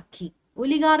 ഒലിഗാർക്കി.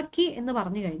 ഒലിഗാർക്കി എന്ന്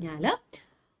പറഞ്ഞു കഴിഞ്ഞാൽ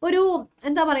ഒരു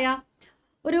എന്താ പറയാ,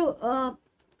 ഒരു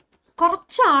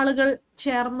കുറച്ച് ആളുകൾ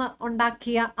ചേർന്ന്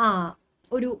ഉണ്ടാക്കിയ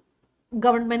ഒരു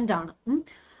ഗവൺമെന്റ് ആണ്.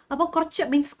 അപ്പോൾ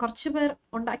കുറച്ച് പേർ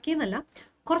ഉണ്ടാക്കിയെന്നല്ല,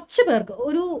 കുറച്ച് പേർക്ക്,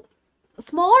 ഒരു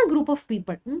സ്മോൾ ഗ്രൂപ്പ് ഓഫ്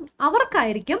പീപ്പിൾ,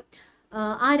 അവർക്കായിരിക്കും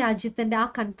ആ രാജ്യത്തിന്റെ, ആ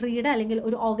കൺട്രിയുടെ അല്ലെങ്കിൽ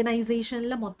ഒരു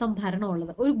ഓർഗനൈസേഷനിലെ മൊത്തം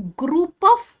ഭരണമുള്ളത്. ഒരു ഗ്രൂപ്പ്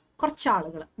ഓഫ് കുറച്ച്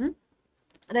ആളുകൾ,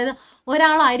 അതായത്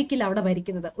ഒരാളായിരിക്കില്ല അവിടെ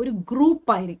ഭരിക്കുന്നത്, ഒരു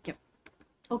ഗ്രൂപ്പ് ആയിരിക്കും.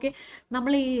 ഓക്കെ,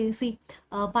 നമ്മൾ ഈ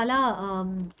പല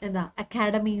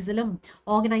അക്കാഡമീസിലും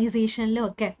ഓർഗനൈസേഷനിലും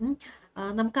ഒക്കെ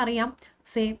നമുക്കറിയാം,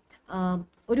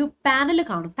 ഒരു പാനൽ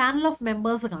കാണും, പാനൽ ഓഫ്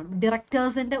മെമ്പേഴ്സ് കാണും,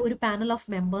 ഡയറക്ടേഴ്സിന്റെ ഒരു പാനൽ ഓഫ്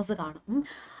മെമ്പേഴ്സ് കാണും.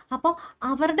 അപ്പോൾ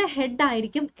അവരുടെ ഹെഡ്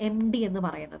ആയിരിക്കും MD എന്ന്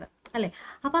പറയുന്നത് അല്ലെ.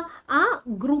 അപ്പൊ ആ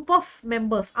ഗ്രൂപ്പ് ഓഫ്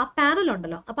മെമ്പേഴ്സ്, ആ പാനൽ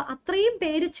ഉണ്ടല്ലോ, അപ്പൊ അത്രയും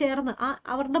പേര് ചേർന്ന്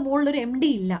അവരുടെ മുകളിൽ ഒരു MD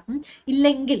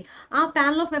ഇല്ലെങ്കിൽ, ആ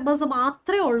പാനൽ ഓഫ് മെമ്പേഴ്സ്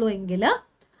മാത്രമേ ഉള്ളൂ എങ്കിൽ,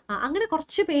 അങ്ങനെ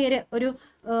കുറച്ച് പേര്, ഒരു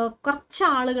കുറച്ച്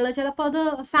ആളുകൾ, ചിലപ്പോൾ അത്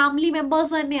ഫാമിലി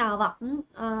മെമ്പേഴ്സ് തന്നെ ആവാം.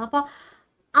 അപ്പൊ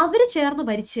അവര് ചേർന്ന്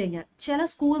ഭരിച്ചു കഴിഞ്ഞാൽ, ചില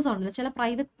സ്കൂൾസ് ഉണ്ടല്ലോ, ചില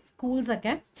പ്രൈവറ്റ് സ്കൂൾസ്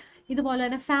ഒക്കെ ഇതുപോലെ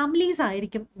തന്നെ ഫാമിലീസ്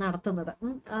ആയിരിക്കും നടത്തുന്നത്.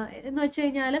 എന്ന് വെച്ച്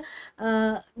കഴിഞ്ഞാൽ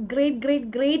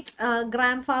ഗ്രേറ്റ്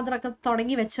ഗ്രാൻഡ് ഫാദർ ഒക്കെ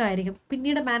തുടങ്ങി വെച്ചായിരിക്കും.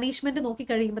 പിന്നീട് മാനേജ്മെന്റ് നോക്കി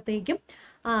കഴിയുമ്പോഴത്തേക്കും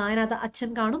അതിനകത്ത്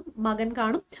അച്ഛൻ കാണും, മകൻ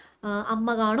കാണും,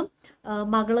 അമ്മ കാണും,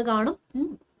 മകള് കാണും,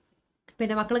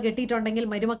 പിന്നെ മക്കൾ കെട്ടിയിട്ടുണ്ടെങ്കിൽ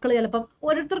മരുമക്കൾ, ചിലപ്പം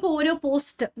ഓരോരുത്തർക്കും ഓരോ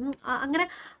പോസ്റ്റ്, അങ്ങനെ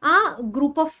ആ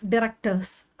ഗ്രൂപ്പ് ഓഫ്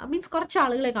ഡയറക്ടേഴ്സ്, മീൻസ് കുറച്ച്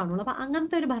ആളുകളെ കാണുള്ളൂ. അപ്പൊ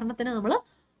അങ്ങനത്തെ ഒരു ഭരണത്തിന് നമ്മൾ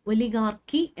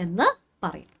ഒലിഗാർക്കി എന്ന്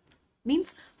പറയും.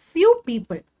 മീൻസ് ഫ്യൂ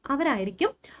പീപ്പിൾ,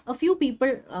 അവരായിരിക്കും ഫ്യൂ പീപ്പിൾ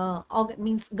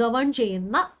മീൻസ് ഗവേൺ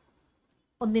ചെയ്യുന്ന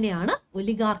ഒന്നിനെയാണ്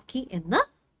ഒലിഗാർക്കി എന്ന്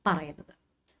പറയുന്നത്.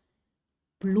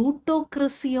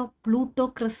 പ്ലൂട്ടോക്രസിയോ,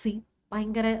 പ്ലൂട്ടോക്രസി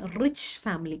ഭയങ്കര റിച്ച്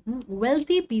ഫാമിലി,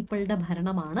 വെൽത്തി പീപ്പിളുടെ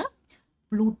ഭരണമാണ്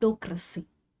പ്ലൂട്ടോക്രസി.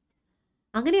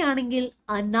 അങ്ങനെയാണെങ്കിൽ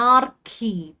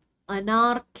അനാർക്കി,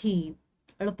 അനാർക്കി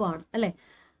എളുപ്പമാണ് അല്ലെ?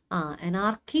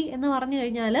 അനാർക്കി എന്ന് പറഞ്ഞു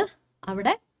കഴിഞ്ഞാൽ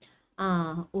അവിടെ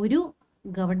ഒരു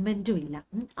ഗവൺമെന്റും ഇല്ല.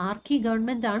 ആർക്കി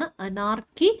ഗവൺമെന്റ് ആണ്.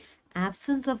 അനാർക്കി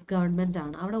ആബ്സെൻസ് ഓഫ് ഗവൺമെന്റ്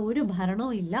ആണ്. അവിടെ ഒരു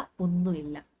ഭരണവും ഇല്ല,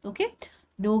 ഒന്നുമില്ല. Okay,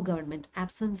 no government,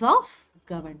 absence of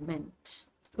government,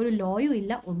 ഒരു ലോയും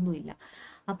ഇല്ല, ഒന്നുമില്ല.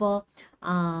 അപ്പോൾ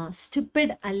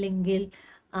സ്റ്റുപ്പിഡ് അല്ലെങ്കിൽ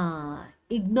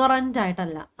ഇഗ്നോറൻ്റ്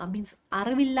ആയിട്ടല്ല, മീൻസ്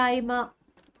അറിവില്ലായ്മ,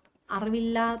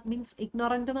 അറിവില്ല മീൻസ്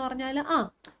ഇഗ്നോറൻ്റ് എന്ന് പറഞ്ഞാൽ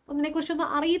ഒന്നിനെ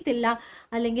കുറിച്ചൊന്നും അറിയത്തില്ല,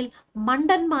 അല്ലെങ്കിൽ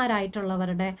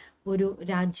മണ്ടന്മാരായിട്ടുള്ളവരുടെ ഒരു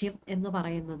രാജ്യം എന്ന്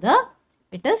പറയുന്നത്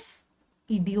ഇറ്റ് ഈസ്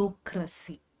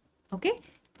ഇഡിയോക്രസി. ഓക്കെ,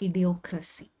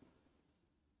 ഇഡിയോക്രസി.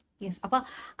 യെസ്. അപ്പൊ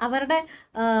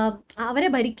അവരെ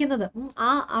ഭരിക്കുന്നത്,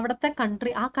 അവിടുത്തെ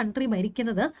കൺട്രി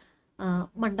ഭരിക്കുന്നത്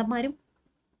മണ്ടന്മാരും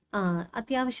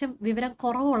അത്യാവശ്യം വിവരം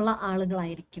കുറവുള്ള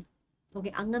ആളുകളായിരിക്കും.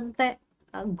 ഓക്കെ, അങ്ങനത്തെ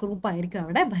ഗ്രൂപ്പായിരിക്കും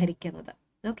അവിടെ ഭരിക്കുന്നത്.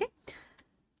 ഓക്കെ,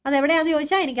 അതെവിടെയാന്ന്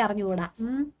ചോദിച്ചാൽ എനിക്ക് അറിഞ്ഞുകൂടാ.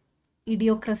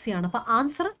 ഇഡിയോക്രസിയാണ്. അപ്പൊ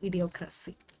ആൻസർ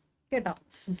ഇഡിയോക്രസി. കേട്ടോ?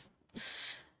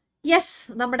 യെസ്.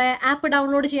 നമ്മുടെ ആപ്പ്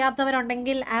ഡൗൺലോഡ്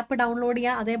ചെയ്യാത്തവരുണ്ടെങ്കിൽ ആപ്പ് ഡൗൺലോഡ്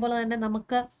ചെയ്യുക. അതേപോലെ തന്നെ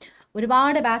നമുക്ക്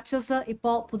ഒരുപാട് ബാച്ചസ്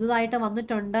ഇപ്പോൾ പുതുതായിട്ട്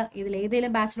വന്നിട്ടുണ്ട്. ഇതിൽ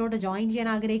ഏതെങ്കിലും ബാച്ചിലോട്ട് ജോയിൻ ചെയ്യാൻ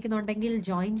ആഗ്രഹിക്കുന്നുണ്ടെങ്കിൽ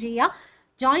ജോയിൻ ചെയ്യുക.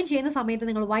 ജോയിൻ ചെയ്യുന്ന സമയത്ത്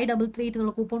നിങ്ങൾ Y33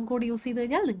 എന്നുള്ള കൂപ്പൺ കോഡ് യൂസ് ചെയ്ത്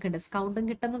കഴിഞ്ഞാൽ നിങ്ങൾക്ക് ഡിസ്കൗണ്ടും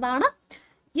കിട്ടുന്നതാണ്.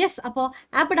 യെസ്. അപ്പോൾ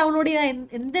ആപ്പ് ഡൗൺലോഡ്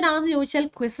ചെയ്യുക എന്തിനാന്ന് ചോദിച്ചാൽ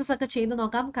ക്വിസസ് ഒക്കെ ചെയ്ത്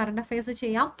നോക്കാം, കറണ്ട് അഫയേഴ്സ്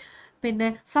ചെയ്യാം, പിന്നെ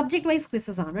സബ്ജക്ട് വൈസ്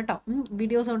ക്വിസസ് ആണ് കേട്ടോ.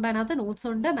 വീഡിയോസ് ഉണ്ട്, അതിനകത്ത് നോട്ട്സ്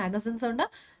ഉണ്ട്, മാഗസിൻസ് ഉണ്ട്,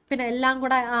 പിന്നെ എല്ലാം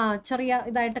കൂടെ ചെറിയ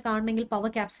ഇതായിട്ട് കാണണമെങ്കിൽ പവർ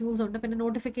ക്യാപ്സ്യൂൾസ് ഉണ്ട്, പിന്നെ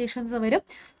നോട്ടിഫിക്കേഷൻസ് വരും.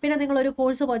 പിന്നെ നിങ്ങൾ ഒരു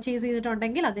കോഴ്സ് പർച്ചേസ്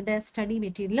ചെയ്തിട്ടുണ്ടെങ്കിൽ അതിന്റെ സ്റ്റഡി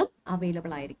മെറ്റീരിയലും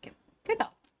അവൈലബിൾ ആയിരിക്കും കേട്ടോ.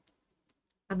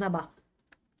 എന്നാ ബാ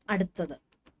അടുത്തത്.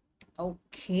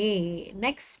 Okay,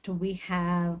 next we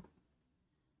have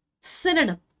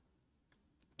synonym.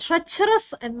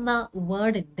 ട്രെച്ചറസ് എന്ന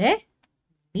വേർഡിന്റെ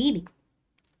മീനിങ്.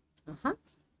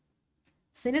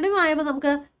 സിനോണിം ആയപ്പോൾ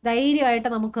നമുക്ക് ധൈര്യമായിട്ട്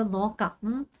നമുക്ക് നോക്കാം.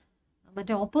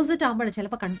 മറ്റേ ഓപ്പോസിറ്റ് ആകുമ്പോഴേ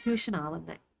ചിലപ്പോൾ കൺഫ്യൂഷൻ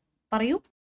ആവുന്നേ. പറയൂ.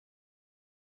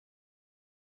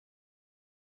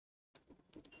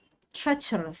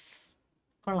 ട്രെച്ചറസ്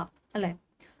കൊള്ളാം അല്ലെ?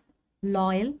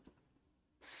 ലോയൽ,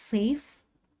 സേഫ്,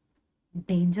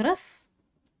 ഡേഞ്ചറസ്,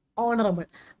 ഓണറബിൾ.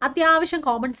 അത്യാവശ്യം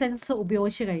കോമൺ സെൻസ്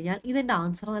ഉപയോഗിച്ച് കഴിഞ്ഞാൽ ഇതിന്റെ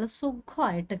ആൻസർ നല്ല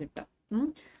സുഖമായിട്ട് കിട്ടും.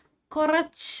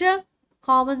 കുറച്ച്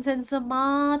കോമൺ സെൻസ്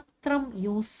മാത്രം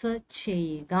യൂസ്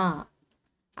ചെയ്യുക.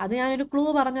 അത് ഞാനൊരു ക്ലൂ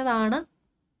പറഞ്ഞതാണ്.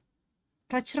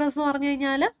 ട്രെച്ചറസ് എന്ന് പറഞ്ഞു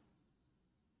കഴിഞ്ഞാൽ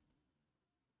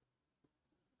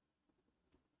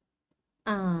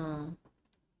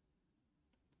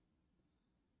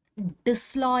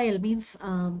ഡിസ്ലോയൽ മീൻസ്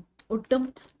ഒട്ടും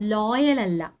ലോയൽ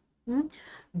അല്ല,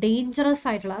 ഡേഞ്ചറസ്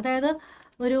ആയിട്ടുള്ള, അതായത്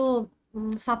ഒരു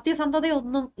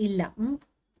സത്യസന്ധതയൊന്നും ഇല്ല,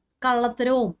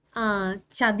 കള്ളത്തരവും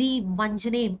ചതിയും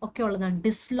വഞ്ചനയും ഒക്കെ ഉള്ളതാണ്.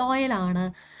 ഡിസ്ലോയൽ ആണ്.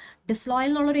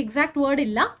 ഡിസ്ലോയൽ എന്നുള്ളൊരു എക്സാക്ട് വേർഡ്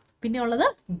ഇല്ല. പിന്നെ ഉള്ളത്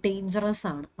ഡേഞ്ചറസ്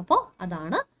ആണ്. അപ്പോൾ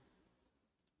അതാണ്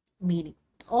മീനിങ്.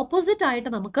 ഓപ്പോസിറ്റ് ആയിട്ട്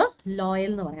നമുക്ക്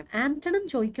ലോയൽ എന്ന് പറയാം. ആന്റണിം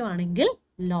ചോദിക്കുവാണെങ്കിൽ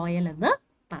ലോയൽ എന്ന്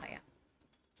പറയാം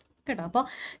കേട്ടോ. അപ്പോൾ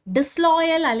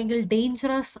ഡിസ്ലോയൽ അല്ലെങ്കിൽ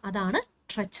ഡേഞ്ചറസ്, അതാണ്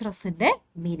ട്രെച്ചറസിന്റെ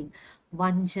മീനിങ്.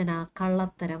 വഞ്ചന,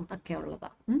 കള്ളത്തരം ഒക്കെ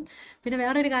ഉള്ളതാണ്. പിന്നെ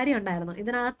വേറൊരു കാര്യം ഉണ്ടായിരുന്നു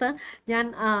ഇതിനകത്ത്. ഞാൻ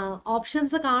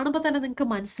ഓപ്ഷൻസ് കാണുമ്പോൾ തന്നെ നിങ്ങൾക്ക്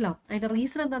മനസ്സിലാവും. അതിന്റെ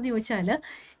റീസൺ എന്താണെന്ന് ചോദിച്ചാൽ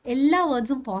എല്ലാ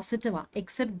വേർഡ്സും പോസിറ്റീവാണ്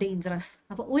എക്സെപ്റ്റ് ഡേഞ്ചറസ്.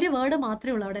 അപ്പോൾ ഒരു വേർഡ്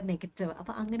മാത്രമേ ഉള്ളൂ അവിടെ നെഗറ്റീവ്.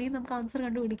 അപ്പോൾ അങ്ങനെയും നമുക്ക് ആൻസർ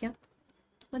കണ്ടുപിടിക്കാം.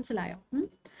 മനസ്സിലായോ?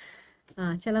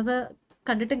 ചിലത്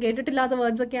കണ്ടിട്ടും കേട്ടിട്ടില്ലാത്ത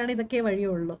വേർഡ്സ് ഒക്കെയാണ്, ഇതൊക്കെ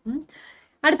വഴിയുള്ളൂ.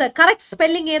 അടുത്ത കറക്റ്റ്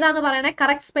സ്പെല്ലിംഗ് ഏതാന്ന് പറയണേ.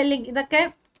 കറക്റ്റ് സ്പെല്ലിംഗ് ഇതൊക്കെ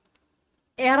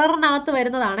എററിനകത്ത്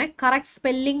വരുന്നതാണ്. കറക്റ്റ്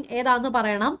സ്പെല്ലിംഗ് ഏതാന്ന്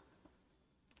പറയണം.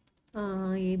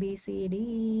 ABCD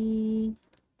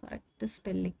correct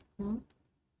spelling.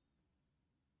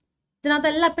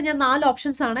 ഇതിനകത്തെല്ലാം ഇപ്പൊ ഞാൻ 4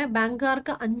 ഓപ്ഷൻസ് ആണ്.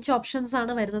 ബാങ്കുകാർക്ക് 5 ഓപ്ഷൻസ്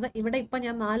ആണ് വരുന്നത്. ഇവിടെ ഇപ്പൊ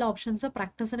ഞാൻ 4 ഓപ്ഷൻസ്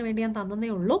പ്രാക്ടീസിന് വേണ്ടി ഞാൻ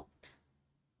തന്നേ ഉള്ളൂ.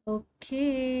 ഓക്കെ,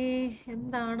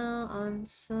 എന്താണ്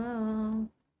answer?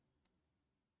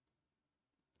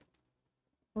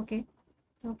 Okay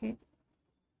okay,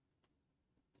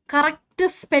 correct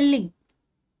spelling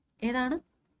ഏതാണ്?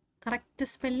 Correct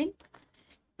spelling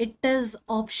it is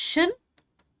option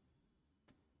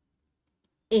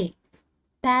A,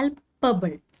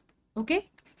 palpable. Okay,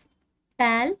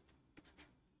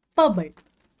 palpable.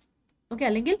 Okay,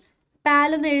 അല്ലെങ്കിൽ പാൽ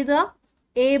എന്ന് എഴുതുക,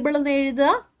 ഏബിൾ എന്ന് എഴുതുക,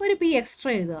 ഒരു പി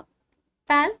എക്സ്ട്രാ എഴുതുക.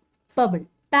 Palpable,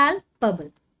 palpable.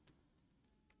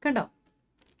 കണ്ടോ?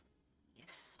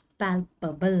 Yes,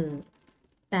 palpable,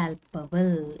 palpable.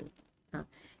 ആ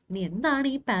ഇനി എന്താണ്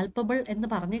ഈ പാൽപ്പബിൾ എന്ന്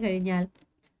പറഞ്ഞു കഴിഞ്ഞാൽ,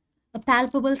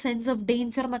 പാൽപ്പബിൾ സെൻസ് ഓഫ്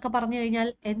ഡേഞ്ചർ എന്നൊക്കെ പറഞ്ഞു കഴിഞ്ഞാൽ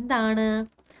എന്താണ്?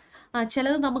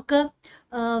 ചിലത് നമുക്ക്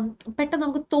പെട്ടെന്ന്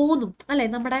നമുക്ക് തോന്നും അല്ലെ,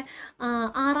 നമ്മുടെ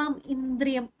ആറാം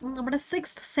ഇന്ദ്രിയം, നമ്മുടെ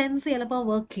സിക്സ്ത് സെൻസ് ചിലപ്പോൾ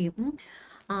വർക്ക് ചെയ്യും.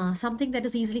 Something that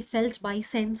is easily felt by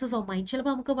census of mind.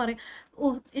 ചിലപ്പോൾ നമുക്ക് പറയും,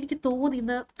 ഓ എനിക്ക് തോന്നി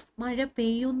ഇന്ന് മഴ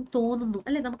പെയ്യും തോന്നുന്നു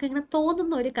അല്ലെ, നമുക്ക് ഇങ്ങനെ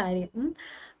തോന്നുന്ന ഒരു കാര്യം,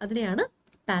 അതിനെയാണ്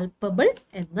പാൽപ്പബിൾ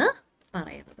എന്ന്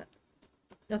പറയുന്നത്.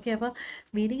 ഓക്കെ, അപ്പൊ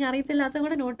മീനിങ് അറിയത്തില്ലാത്ത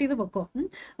കൂടെ നോട്ട് ചെയ്ത് പൊക്കോ.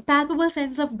 പാൽപ്പബിൾ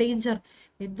സെൻസ് ഓഫ് ഡേഞ്ചർ,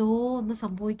 എന്തോ ഒന്ന്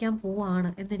സംഭവിക്കാൻ പോവാണ്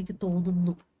എന്ന് എനിക്ക്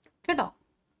തോന്നുന്നു കേട്ടോ.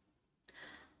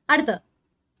 അടുത്ത്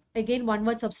അഗെയിൻ വൺ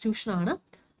വേർഡ് സബ്സ്റ്റിറ്റ്യൂഷൻ ആണ്.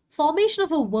 Formation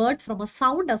of A word from A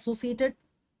sound associated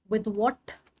with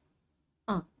what.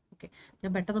 Okay,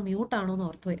 ഞാൻ പെട്ടെന്ന് മ്യൂട്ട് ആണോ എന്ന്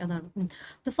ഓർത്തുപോയി, അതാണ്.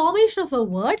 The formation of A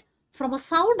word from A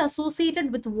sound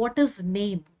associated with what is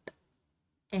named.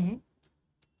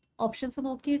 Options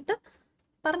നോക്കിയിട്ട്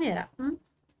പറഞ്ഞുതരാം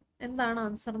എന്താണ്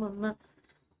ആൻസർ എന്നൊന്ന്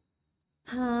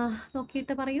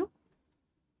നോക്കിയിട്ട് പറയൂ.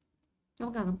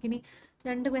 നമുക്കിനി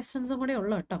 2 ക്വസ്റ്റ്യൻസും കൂടെ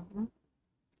ഉള്ളു കേട്ടോ,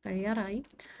 കഴിയാറായി.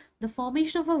 The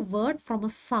formation of A word from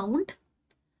A sound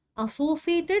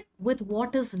associated with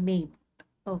what is named.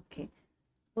 Okay,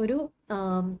 ഒരു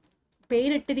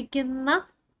പേരിട്ടിരിക്കുന്ന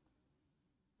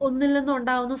ഒന്നിൽ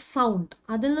നിന്നുണ്ടാവുന്ന സൗണ്ട്,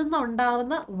 അതിൽ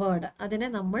നിന്നുണ്ടാവുന്ന വേർഡ്, അതിനെ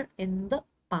നമ്മൾ എന്ത്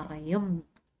പറയും?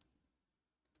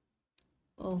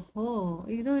 ഓഹോ,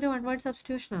 ഇതൊരു വൺ വേർഡ്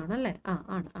സബ്സ്റ്റിറ്റ്യൂഷൻ ആണല്ലേ?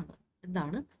 ആണ്.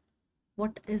 എന്താണ്?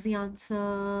 What is the answer?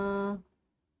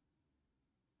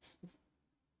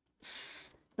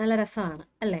 നല്ല രസമാണ്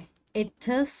അല്ലേ?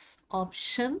 It is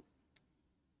option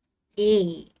A.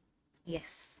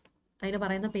 Yes, അതിന്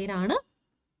പറയുന്ന പേരാണ്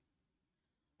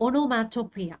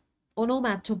ഒണോമാറ്റോപിയ.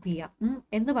 ഒണോമാറ്റോപിയ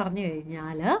എന്ന് പറഞ്ഞു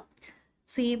കഴിഞ്ഞാൽ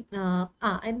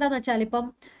എന്താന്ന് വെച്ചാൽ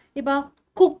ഇപ്പൊ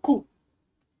കുക്കു.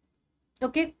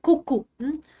 ഓക്കെ, കുക്കു.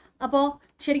 അപ്പോൾ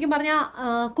ശരിക്കും പറഞ്ഞാൽ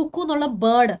കുക്കു എന്നുള്ള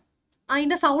ബേർഡ്,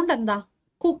 അതിന്റെ സൗണ്ട് എന്താ?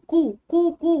 കുക്കു, കൂ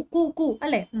കൂ കൂ കൂ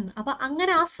അല്ലേ? അപ്പൊ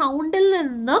അങ്ങനെ ആ സൗണ്ടിൽ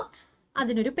നിന്ന്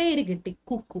അതിനൊരു പേര് കിട്ടി,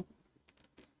 കുക്കു.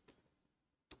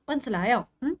 മനസ്സിലായോ?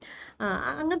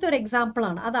 അങ്ങനത്തെ ഒരു എക്സാമ്പിൾ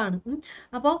ആണ്, അതാണ്.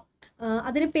 അപ്പോൾ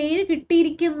അതിന് പേര്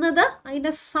കിട്ടിയിരിക്കുന്നത്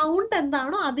അതിന്റെ സൗണ്ട്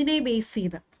എന്താണോ അതിനെ ബേസ്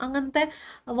ചെയ്ത്. അങ്ങനത്തെ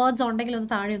വേർഡ്സ് ഉണ്ടെങ്കിൽ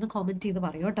ഒന്ന് താഴെ ഒന്ന് കോമെന്റ് ചെയ്ത്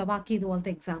പറയൂ കേട്ടോ, ബാക്കി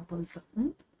ഇതുപോലത്തെ എക്സാമ്പിൾസ്.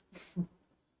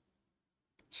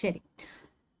 ശരി,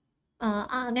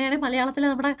 അങ്ങനെയാണെങ്കിൽ മലയാളത്തിൽ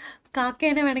നമ്മുടെ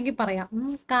കാക്കേനെ വേണമെങ്കിൽ പറയാം,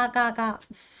 കാ കാ കാ.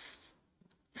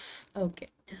 ഓക്കെ,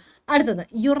 അടുത്തത്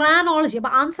യുറാനോളജി.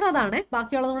 അപ്പൊ ആൻസർ അതാണ്,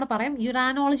 ബാക്കിയുള്ളതും കൂടെ പറയാം.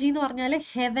 യുറാനോളജി എന്ന് പറഞ്ഞാൽ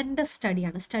ഹെവന്റെ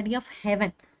സ്റ്റഡിയാണ്, സ്റ്റഡി ഓഫ്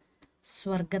ഹെവൻ,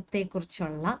 സ്വർഗത്തെ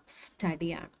കുറിച്ചുള്ള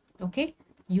സ്റ്റഡിയാണ്. ഓക്കെ,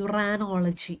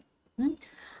 യുറാനോളജി.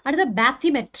 അടുത്ത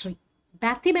ബാത്തിമെട്രി.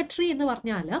 ബാത്തിമെട്രി എന്ന്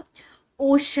പറഞ്ഞാൽ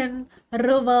ഓഷൻ,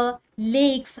 റിവർ,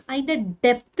 ലേക്സ്, അതിന്റെ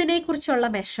ഡെപ്തിനെ കുറിച്ചുള്ള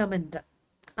മെഷർമെന്റ്,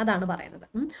 അതാണ് പറയുന്നത്.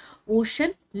 ഓഷൻ,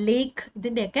 ലേക്ക്,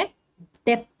 ഇതിന്റെയൊക്കെ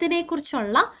ഡെപ്തിനെ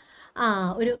കുറിച്ചുള്ള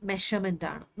ഒരു മെഷർമെന്റ്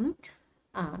ആണ്.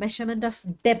 Measurement of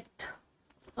depth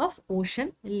of Ocean,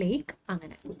 ലേക്ക്,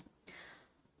 അങ്ങനെ.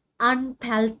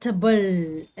 അൺപാൽറ്റബിൾ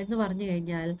എന്ന് പറഞ്ഞു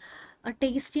കഴിഞ്ഞാൽ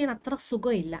ടേസ്റ്റ് ചെയ്യാൻ അത്ര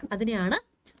സുഖമില്ല, അതിനെയാണ്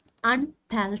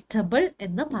അൺപാൽറ്റബിൾ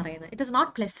എന്ന് പറയുന്നത്. It is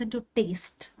not pleasant to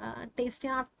taste, taste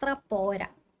ചെയ്യാൻ അത്ര പോരാ.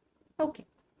 Okay,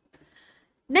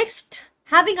 next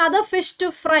having other fish to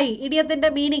fry. ഇടിയത്തിന്റെ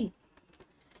meaning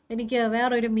എനിക്ക്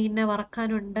വേറൊരു മീനിനെ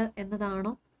വറക്കാനുണ്ട്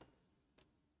എന്നതാണോ?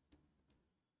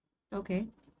 Okay,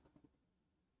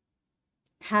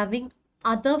 having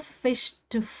other fish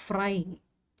to fry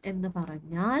എന്ന്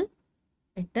പറഞ്ഞാൽ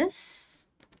ഇറ്റ് ഇസ്,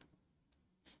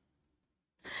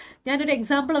 ഞാനൊരു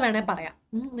എക്സാമ്പിൾ വേണേ പറയാം,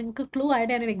 നിങ്ങൾക്ക് ക്ലൂ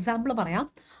ആയിട്ട് ഞാനൊരു എക്സാമ്പിൾ പറയാം.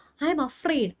 I M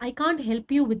afraid I can't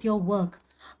help you with your work.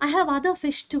 I have other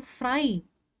fish to fry.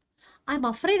 I'm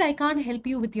afraid I can't help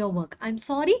you with your work. I'm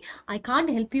sorry, I can't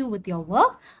help you with your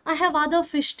work. I have other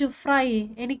fish to fry.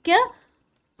 എനിക്ക്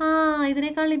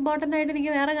ഇതിനേക്കാൾ important ആയിട്ട്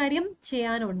എനിക്ക് വേറെ കാര്യം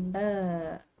ചെയ്യാനുണ്ട്.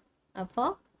 അപ്പോൾ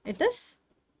it is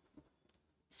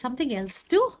something else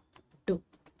to do.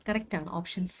 Correct ആണ്,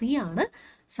 option C ആണ്,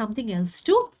 സംതിങ് എൽസ്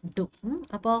ടു ഡു.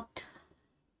 അപ്പോൾ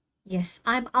യെസ്,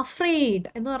 ഐ എം അഫ്രൈഡ്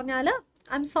എന്ന് പറഞ്ഞാൽ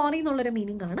ഐ എം സോറി എന്നുള്ളൊരു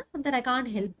മീനിങ് ആണ്. That I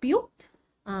can't help you,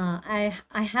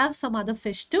 I have some other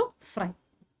fish to fry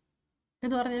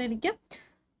എന്ന് പറഞ്ഞാൽ എനിക്ക്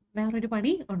വേറൊരു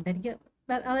പണി ഉണ്ട്. എനിക്ക്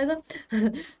അതായത്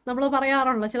നമ്മൾ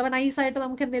പറയാറുള്ളൂ, ചിലപ്പോൾ നൈസായിട്ട്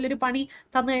നമുക്ക് എന്തെങ്കിലും ഒരു പണി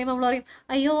തന്നു കഴിയുമ്പോൾ നമ്മൾ പറയും,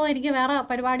 അയ്യോ എനിക്ക് വേറെ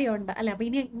പരിപാടിയുണ്ട് അല്ലെ, അപ്പൊ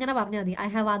ഇനി ഇങ്ങനെ പറഞ്ഞാൽ മതി, I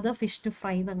have other fish to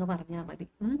fry എന്നങ്ങ് പറഞ്ഞാൽ മതി.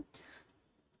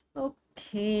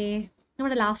 ഓക്കെ,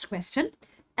 നമ്മുടെ ലാസ്റ്റ് ക്വസ്റ്റ്യൻ,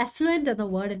 എഫ്ലുവൻ്റ് എന്ന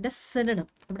വേർഡിന്റെ സിനോണിം.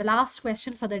 നമ്മുടെ last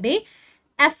question for the day,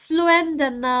 effluent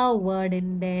എന്ന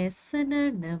വേർഡിന്റെ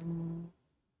synonym.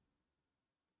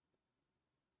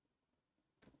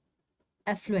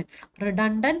 Effluent,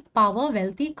 redundant, power,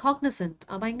 wealthy, Cognizant.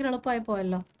 ഭയങ്കര എളുപ്പമായി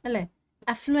പോയല്ലോ അല്ലേ?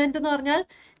 അഫ്ലുവൻറ്റ് എന്ന് പറഞ്ഞാൽ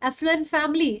അഫ്ലുവൻറ്റ്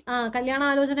ഫാമിലി. കല്യാണ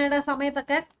ആലോചനയുടെ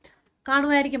സമയത്തൊക്കെ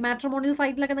കാണുമായിരിക്കും, മാട്രിമോണിയൽ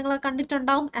സൈറ്റിലൊക്കെ നിങ്ങൾ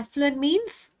കണ്ടിട്ടുണ്ടാവും. Affluent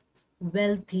means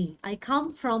wealthy. I come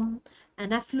from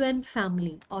an affluent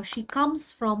family, or she comes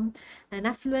from an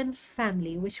affluent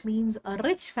family, which means a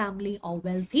rich family or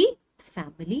wealthy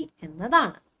family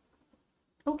എന്നതാണ്.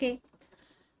 ഓക്കെ,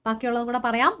 ബാക്കിയുള്ളതും കൂടെ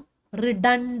പറയാം.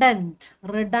 റിഡണ്ടന്റ്,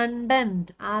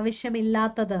 റിഡണ്ടന്റ്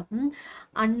ആവശ്യമില്ലാത്തത്,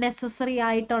 അൺനെസസറി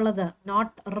ആയിട്ടുള്ളത്,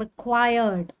 നോട്ട്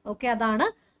റിക്വയർഡ്. ഓക്കെ, അതാണ്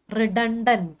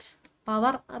redundant.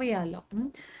 Power അറിയാമല്ലോ.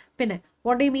 പിന്നെ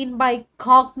what do you mean by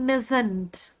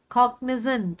Cognizant?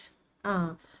 Cognizant,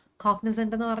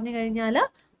 Cognizant എന്ന് പറഞ്ഞു കഴിഞ്ഞാൽ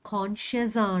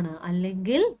കോൺഷ്യസ് ആണ്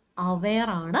അല്ലെങ്കിൽ അവെയർ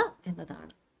ആണ്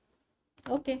എന്നതാണ്.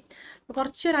 ഓക്കെ,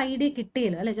 കുറച്ചൊരു ഐഡിയ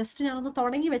കിട്ടിയല്ലോ അല്ലെ? ജസ്റ്റ് ഞാനൊന്ന്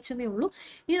തുടങ്ങി വെച്ചതേ ഉള്ളൂ.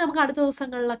 ഇനി നമുക്ക് അടുത്ത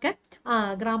ദിവസങ്ങളിലൊക്കെ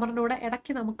ഗ്രാമറിനോട്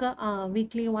ഇടയ്ക്ക് നമുക്ക്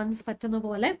വീക്ക്ലി വൺസ് പറ്റുന്ന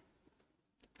പോലെ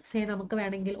നമുക്ക്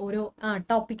വേണമെങ്കിൽ ഓരോ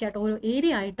ടോപ്പിക്കായിട്ട്, ഓരോ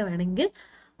ഏരിയ ആയിട്ട് വേണമെങ്കിൽ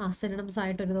സിനോണിംസ്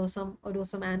ആയിട്ട് ഒരു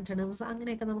ദിവസം ആന്റണിംസ്,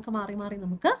 അങ്ങനെയൊക്കെ നമുക്ക് മാറി മാറി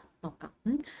നമുക്ക് നോക്കാം.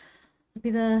 അപ്പം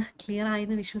ഇത് ക്ലിയർ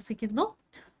ആയെന്ന് വിശ്വസിക്കുന്നു.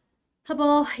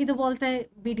 അപ്പോൾ ഇതുപോലത്തെ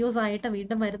വീഡിയോസ് ആയിട്ട്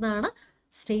വീണ്ടും വരുന്നതാണ്.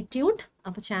 Stay tuned.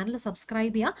 അപ്പോൾ ചാനൽ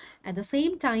സബ്സ്ക്രൈബ് ചെയ്യുക. At the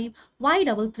same time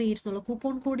Y338 എന്നുള്ള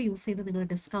കൂപ്പൺ കോഡ് യൂസ് ചെയ്ത് നിങ്ങൾ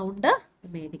ഡിസ്കൗണ്ട്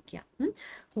മേടിക്കുക,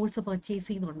 കോഴ്സ് പർച്ചേസ്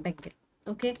ചെയ്യുന്നുണ്ടെങ്കിൽ.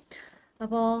 ഓക്കെ,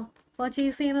 അപ്പോൾ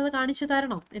പർച്ചേസ് ചെയ്യുന്നത് കാണിച്ചു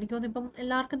തരണോ? എനിക്ക് തോന്നുന്നു ഇപ്പം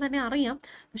എല്ലാവർക്കും തന്നെ അറിയാം.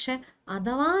 പക്ഷെ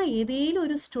അഥവാ ഏതെങ്കിലും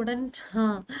ഒരു സ്റ്റുഡൻറ്റ്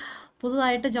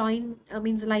പുതുതായിട്ട്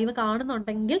മീൻസ് ലൈവ്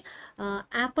കാണുന്നുണ്ടെങ്കിൽ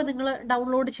ആപ്പ് നിങ്ങൾ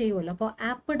ഡൗൺലോഡ് ചെയ്യുമല്ലോ. അപ്പോൾ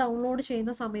ആപ്പ് ഡൗൺലോഡ്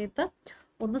ചെയ്യുന്ന സമയത്ത്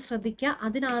ഒന്ന് ശ്രദ്ധിക്കുക.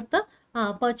 അതിനകത്ത്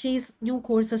പർച്ചേസ് ന്യൂ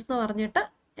കോഴ്സസ് എന്ന് പറഞ്ഞിട്ട്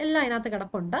എല്ലാം അതിനകത്ത്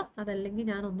കിടപ്പുണ്ട്. അതല്ലെങ്കിൽ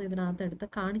ഞാനൊന്ന് ഇതിനകത്ത് എടുത്ത്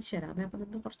കാണിച്ചു തരാമേ. അപ്പം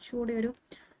നിങ്ങൾക്ക് കുറച്ചുകൂടി ഒരു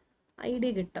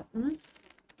ഐഡിയ കിട്ടും.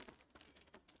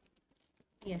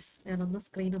 യെസ്, ഞാനൊന്ന്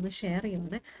സ്ക്രീൻ ഒന്ന് ഷെയർ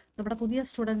ചെയ്യുവാണ്. നമ്മുടെ പുതിയ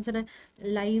സ്റ്റുഡൻസിന്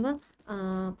ലൈവ്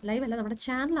അല്ല, നമ്മുടെ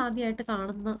ചാനൽ ആദ്യമായിട്ട്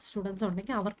കാണുന്ന സ്റ്റുഡൻസ്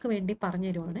ഉണ്ടെങ്കിൽ അവർക്ക് വേണ്ടി പറഞ്ഞു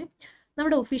തരുവാണ്.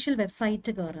 നമ്മുടെ ഒഫീഷ്യൽ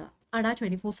വെബ്സൈറ്റ് കയറുക,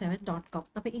 ada247.com.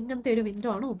 അപ്പോൾ ഇങ്ങനത്തെ ഒരു വിൻഡോ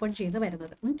ആണ് ഓപ്പൺ ചെയ്ത്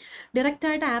വരുന്നത്.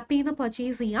 ഡയറക്റ്റായിട്ട് ആപ്പിൽ നിന്ന്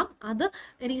പർച്ചേസ് ചെയ്യാം. അത്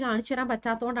എനിക്ക് കാണിച്ചു തരാൻ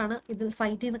പറ്റാത്തതുകൊണ്ടാണ് ഇതിൽ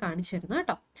സൈറ്റിൽ നിന്ന് കാണിച്ചു തരുന്നത്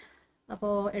കേട്ടോ.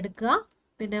 അപ്പോൾ എടുക്കുക,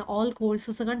 പിന്നെ ഓൾ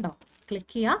കോഴ്സസ് കണ്ടോ,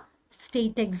 ക്ലിക്ക് ചെയ്യുക.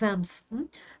 സ്റ്റേറ്റ് എക്സാംസ്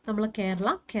നമ്മൾ കേരള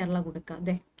കൊടുക്കുക.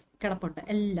 അതെ, കിടപ്പുണ്ട്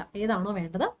എല്ലാം. ഏതാണോ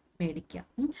വേണ്ടത് മേടിക്കുക.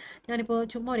 ഞാനിപ്പോൾ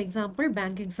ചുമ്മാ ഒരു എക്സാമ്പിൾ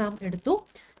ബാങ്ക് എക്സാം എടുത്തു.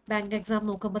 ബാങ്ക് എക്സാം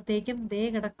നോക്കുമ്പോഴത്തേക്കും ദേ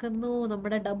കിടക്കുന്നു,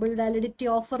 നമ്മുടെ ഡബിൾ വാലിഡിറ്റി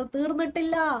ഓഫർ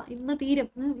തീർന്നിട്ടില്ല, ഇന്ന്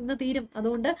തീരും.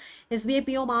 അതുകൊണ്ട് SBI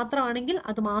PO മാത്രമാണെങ്കിൽ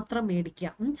അത് മാത്രം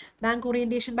മേടിക്കുക. ബാങ്ക്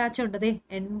ഓറിയന്റേഷൻ ബാച്ച് ഉണ്ട്, ദേ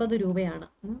 80 രൂപയാണ്.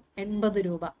 80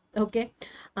 രൂപ. ഓക്കെ,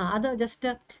 അത്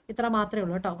ജസ്റ്റ് ഇത്ര മാത്രമേ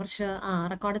ഉള്ളൂ കേട്ടോ. കുറച്ച്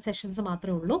റെക്കോർഡ് സെഷൻസ്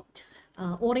മാത്രമേ ഉള്ളൂ.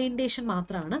 ഓറിയന്റേഷൻ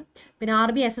മാത്രമാണ്. പിന്നെ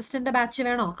RB അസിസ്റ്റന്റ് ബാച്ച്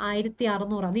വേണോ?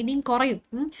 1600. അത് ഇനിയും കുറയും.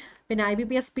 പിന്നെ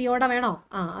IBPS POടെ വേണോ?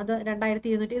 അത്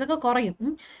 2200. ഇതൊക്കെ കുറയും.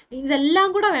 ഇതെല്ലാം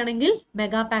കൂടെ വേണമെങ്കിൽ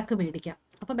മെഗാ പാക്ക് മേടിക്കാം.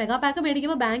 അപ്പൊ മെഗാ പാക്ക്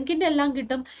മേടിക്കുമ്പോൾ ബാങ്കിന്റെ എല്ലാം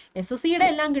കിട്ടും, SSCയുടെ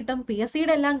എല്ലാം കിട്ടും,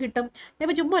 PSCയുടെ എല്ലാം കിട്ടും.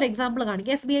 ഞാൻ ചുമ്മാ ഒരു എക്സാമ്പിൾ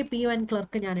കാണിക്കാം. SBI PO ആൻഡ്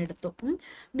ക്ലർക്ക് ഞാൻ എടുത്തു.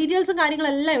 ഡീറ്റെയിൽസും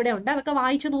കാര്യങ്ങളെല്ലാം ഇവിടെ ഉണ്ട്. അതൊക്കെ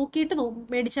വായിച്ച് നോക്കിയിട്ട്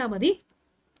മേടിച്ചാൽ മതി.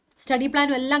 സ്റ്റഡി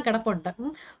പ്ലാനും എല്ലാം കിടപ്പുണ്ട്.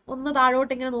 ഒന്ന്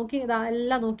താഴോട്ട് ഇങ്ങനെ നോക്കി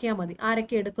എല്ലാം നോക്കിയാൽ മതി.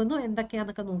 ആരൊക്കെ എടുക്കുന്നു,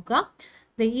 എന്തൊക്കെയാന്നൊക്കെ നോക്കുക.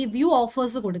 ഈ വ്യൂ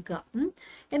ഓഫേഴ്സ് കൊടുക്കുക.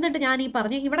 എന്നിട്ട് ഞാൻ ഈ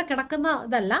പറഞ്ഞ ഇവിടെ കിടക്കുന്ന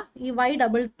ഇതല്ല, ഈ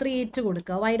Y338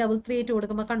 കൊടുക്കുക. Y338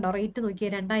 കൊടുക്കുമ്പോൾ കണ്ടോ റേറ്റ് നോക്കിയേ,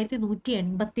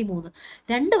 2183.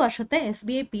 2 വർഷത്തെ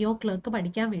SBI PO ക്ലർക്ക്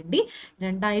പഠിക്കാൻ വേണ്ടി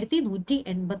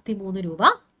 2183 രൂപ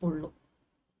ഉള്ളൂ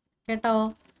കേട്ടോ.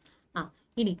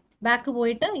 ഇനി ബാക്ക്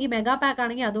പോയിട്ട് ഈ മെഗാ പാക്ക്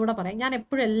ആണെങ്കിൽ അതുകൂടെ പറയാം. ഞാൻ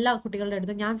എപ്പോഴും എല്ലാ കുട്ടികളുടെ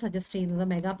അടുത്തും ഞാൻ സജസ്റ്റ് ചെയ്യുന്നത്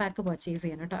മെഗാ പാക്ക് പർച്ചേസ്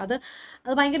ചെയ്യാൻ കേട്ടോ. അത്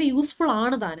ഭയങ്കര യൂസ്ഫുൾ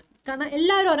ആണ് താനും. കാരണം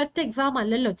എല്ലാവരും ഒരൊറ്റ എക്സാം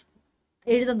അല്ലല്ലോ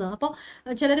എഴുതുന്നത്. അപ്പോൾ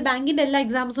ചിലർ ബാങ്കിന്റെ എല്ലാ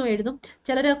എക്സാംസും എഴുതും.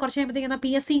 ചിലർ കുറച്ച് കഴിയുമ്പോഴത്തേക്കും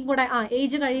PSCയും കൂടെ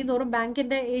ഏജ് കഴിയുന്നോറും,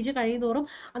 ബാങ്കിന്റെ ഏജ് കഴിയുന്നോറും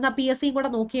എന്നാൽ PSCയും കൂടെ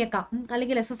നോക്കിയേക്കാം,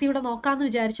 അല്ലെങ്കിൽ SSC കൂടെ നോക്കാമെന്ന്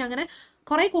വിചാരിച്ചു അങ്ങനെ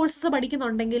കുറെ കോഴ്സസ്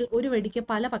പഠിക്കുന്നുണ്ടെങ്കിൽ ഒരു വെടിക്ക്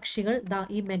പല പക്ഷികൾ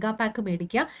ഈ മെഗാ പാക്ക്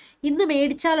മേടിക്കുക. ഇന്ന്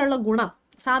മേടിച്ചാലുള്ള ഗുണം,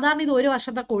 സാധാരണ ഇത് 1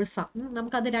 വർഷത്തെ കോഴ്സാണ്.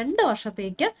 നമുക്കത് 2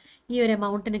 വർഷത്തേക്ക് ഈ ഒരു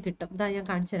എമൗണ്ടിന് കിട്ടും. ഇതാ ഞാൻ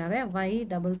കാണിച്ചു തരാവേ.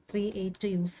 Y338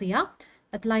 യൂസ് ചെയ്യാം.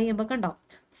 അപ്ലൈ ചെയ്യുമ്പോൾ കണ്ടോ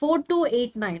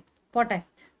 4289 പോട്ടെ,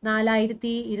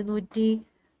 4290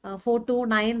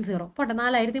 4290 പോട്ടെ,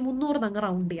 4300 അങ്ങ്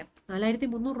റൗണ്ട് ചെയ്യാം.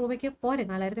 4300 രൂപയ്ക്ക് പോരെ?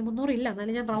 4300 ഇല്ല,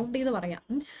 എന്നാലും ഞാൻ റൗണ്ട് ചെയ്ത് പറയാം.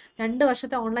 2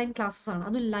 വർഷത്തെ ഓൺലൈൻ ക്ലാസ്സസ് ആണ്,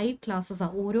 അതും ലൈവ് ക്ലാസ്സസ്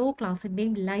ആണ്. ഓരോ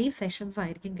ക്ലാസ്സിന്റെയും ലൈവ് സെഷൻസ്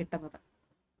ആയിരിക്കും കിട്ടുന്നത്.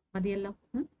 മതിയല്ലോ.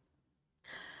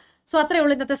 സോ അത്രേ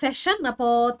ഉള്ളൂ ഇന്നത്തെ സെഷൻ.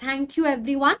 അപ്പോൾ താങ്ക് യു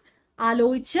എവ്രി വൺ.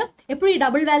 ആലോചിച്ച് എപ്പോഴും ഈ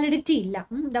ഡബിൾ വാലിഡിറ്റി ഇല്ല,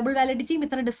 ഡബിൾ വാലിഡിറ്റിയും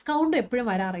ഇത്ര ഡിസ്കൗണ്ടും എപ്പോഴും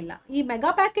വരാറില്ല. ഈ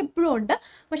മെഗാ പാക്ക് എപ്പോഴും ഉണ്ട്,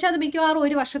 പക്ഷെ അത് മിക്കവാറും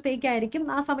 1 വർഷത്തേക്കായിരിക്കും.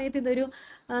 ആ സമയത്ത് ഇതൊരു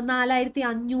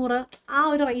 4500 ആ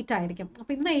ഒരു റേറ്റ് ആയിരിക്കും.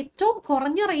 അപ്പൊ ഇന്ന് ഏറ്റവും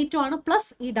കുറഞ്ഞ റേറ്റും ആണ്, പ്ലസ്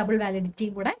ഈ ഡബിൾ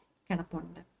വാലിഡിറ്റിയും കൂടെ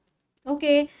കിടപ്പുണ്ട്.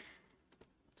 ഓക്കെ,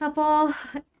 അപ്പോൾ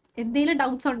എന്തെങ്കിലും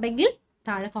ഡൗട്ട്സ് ഉണ്ടെങ്കിൽ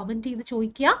താഴെ കോമെന്റ് ചെയ്ത്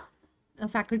ചോദിക്കുക.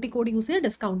 ഫാക്കൽറ്റി കോഡ് യൂസ് ചെയ്യുക,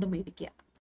 ഡിസ്കൗണ്ടും മേടിക്കുക.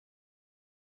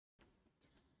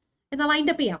 എന്നാൽ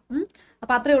വൈൻഡപ്പ് ചെയ്യാം.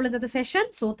 അപ്പൊ അത്രയേ ഉള്ളൂ ഇന്നത്തെ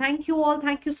session. So thank you all,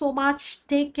 thank you so much,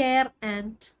 take care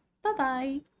and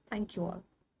by. Thank you all.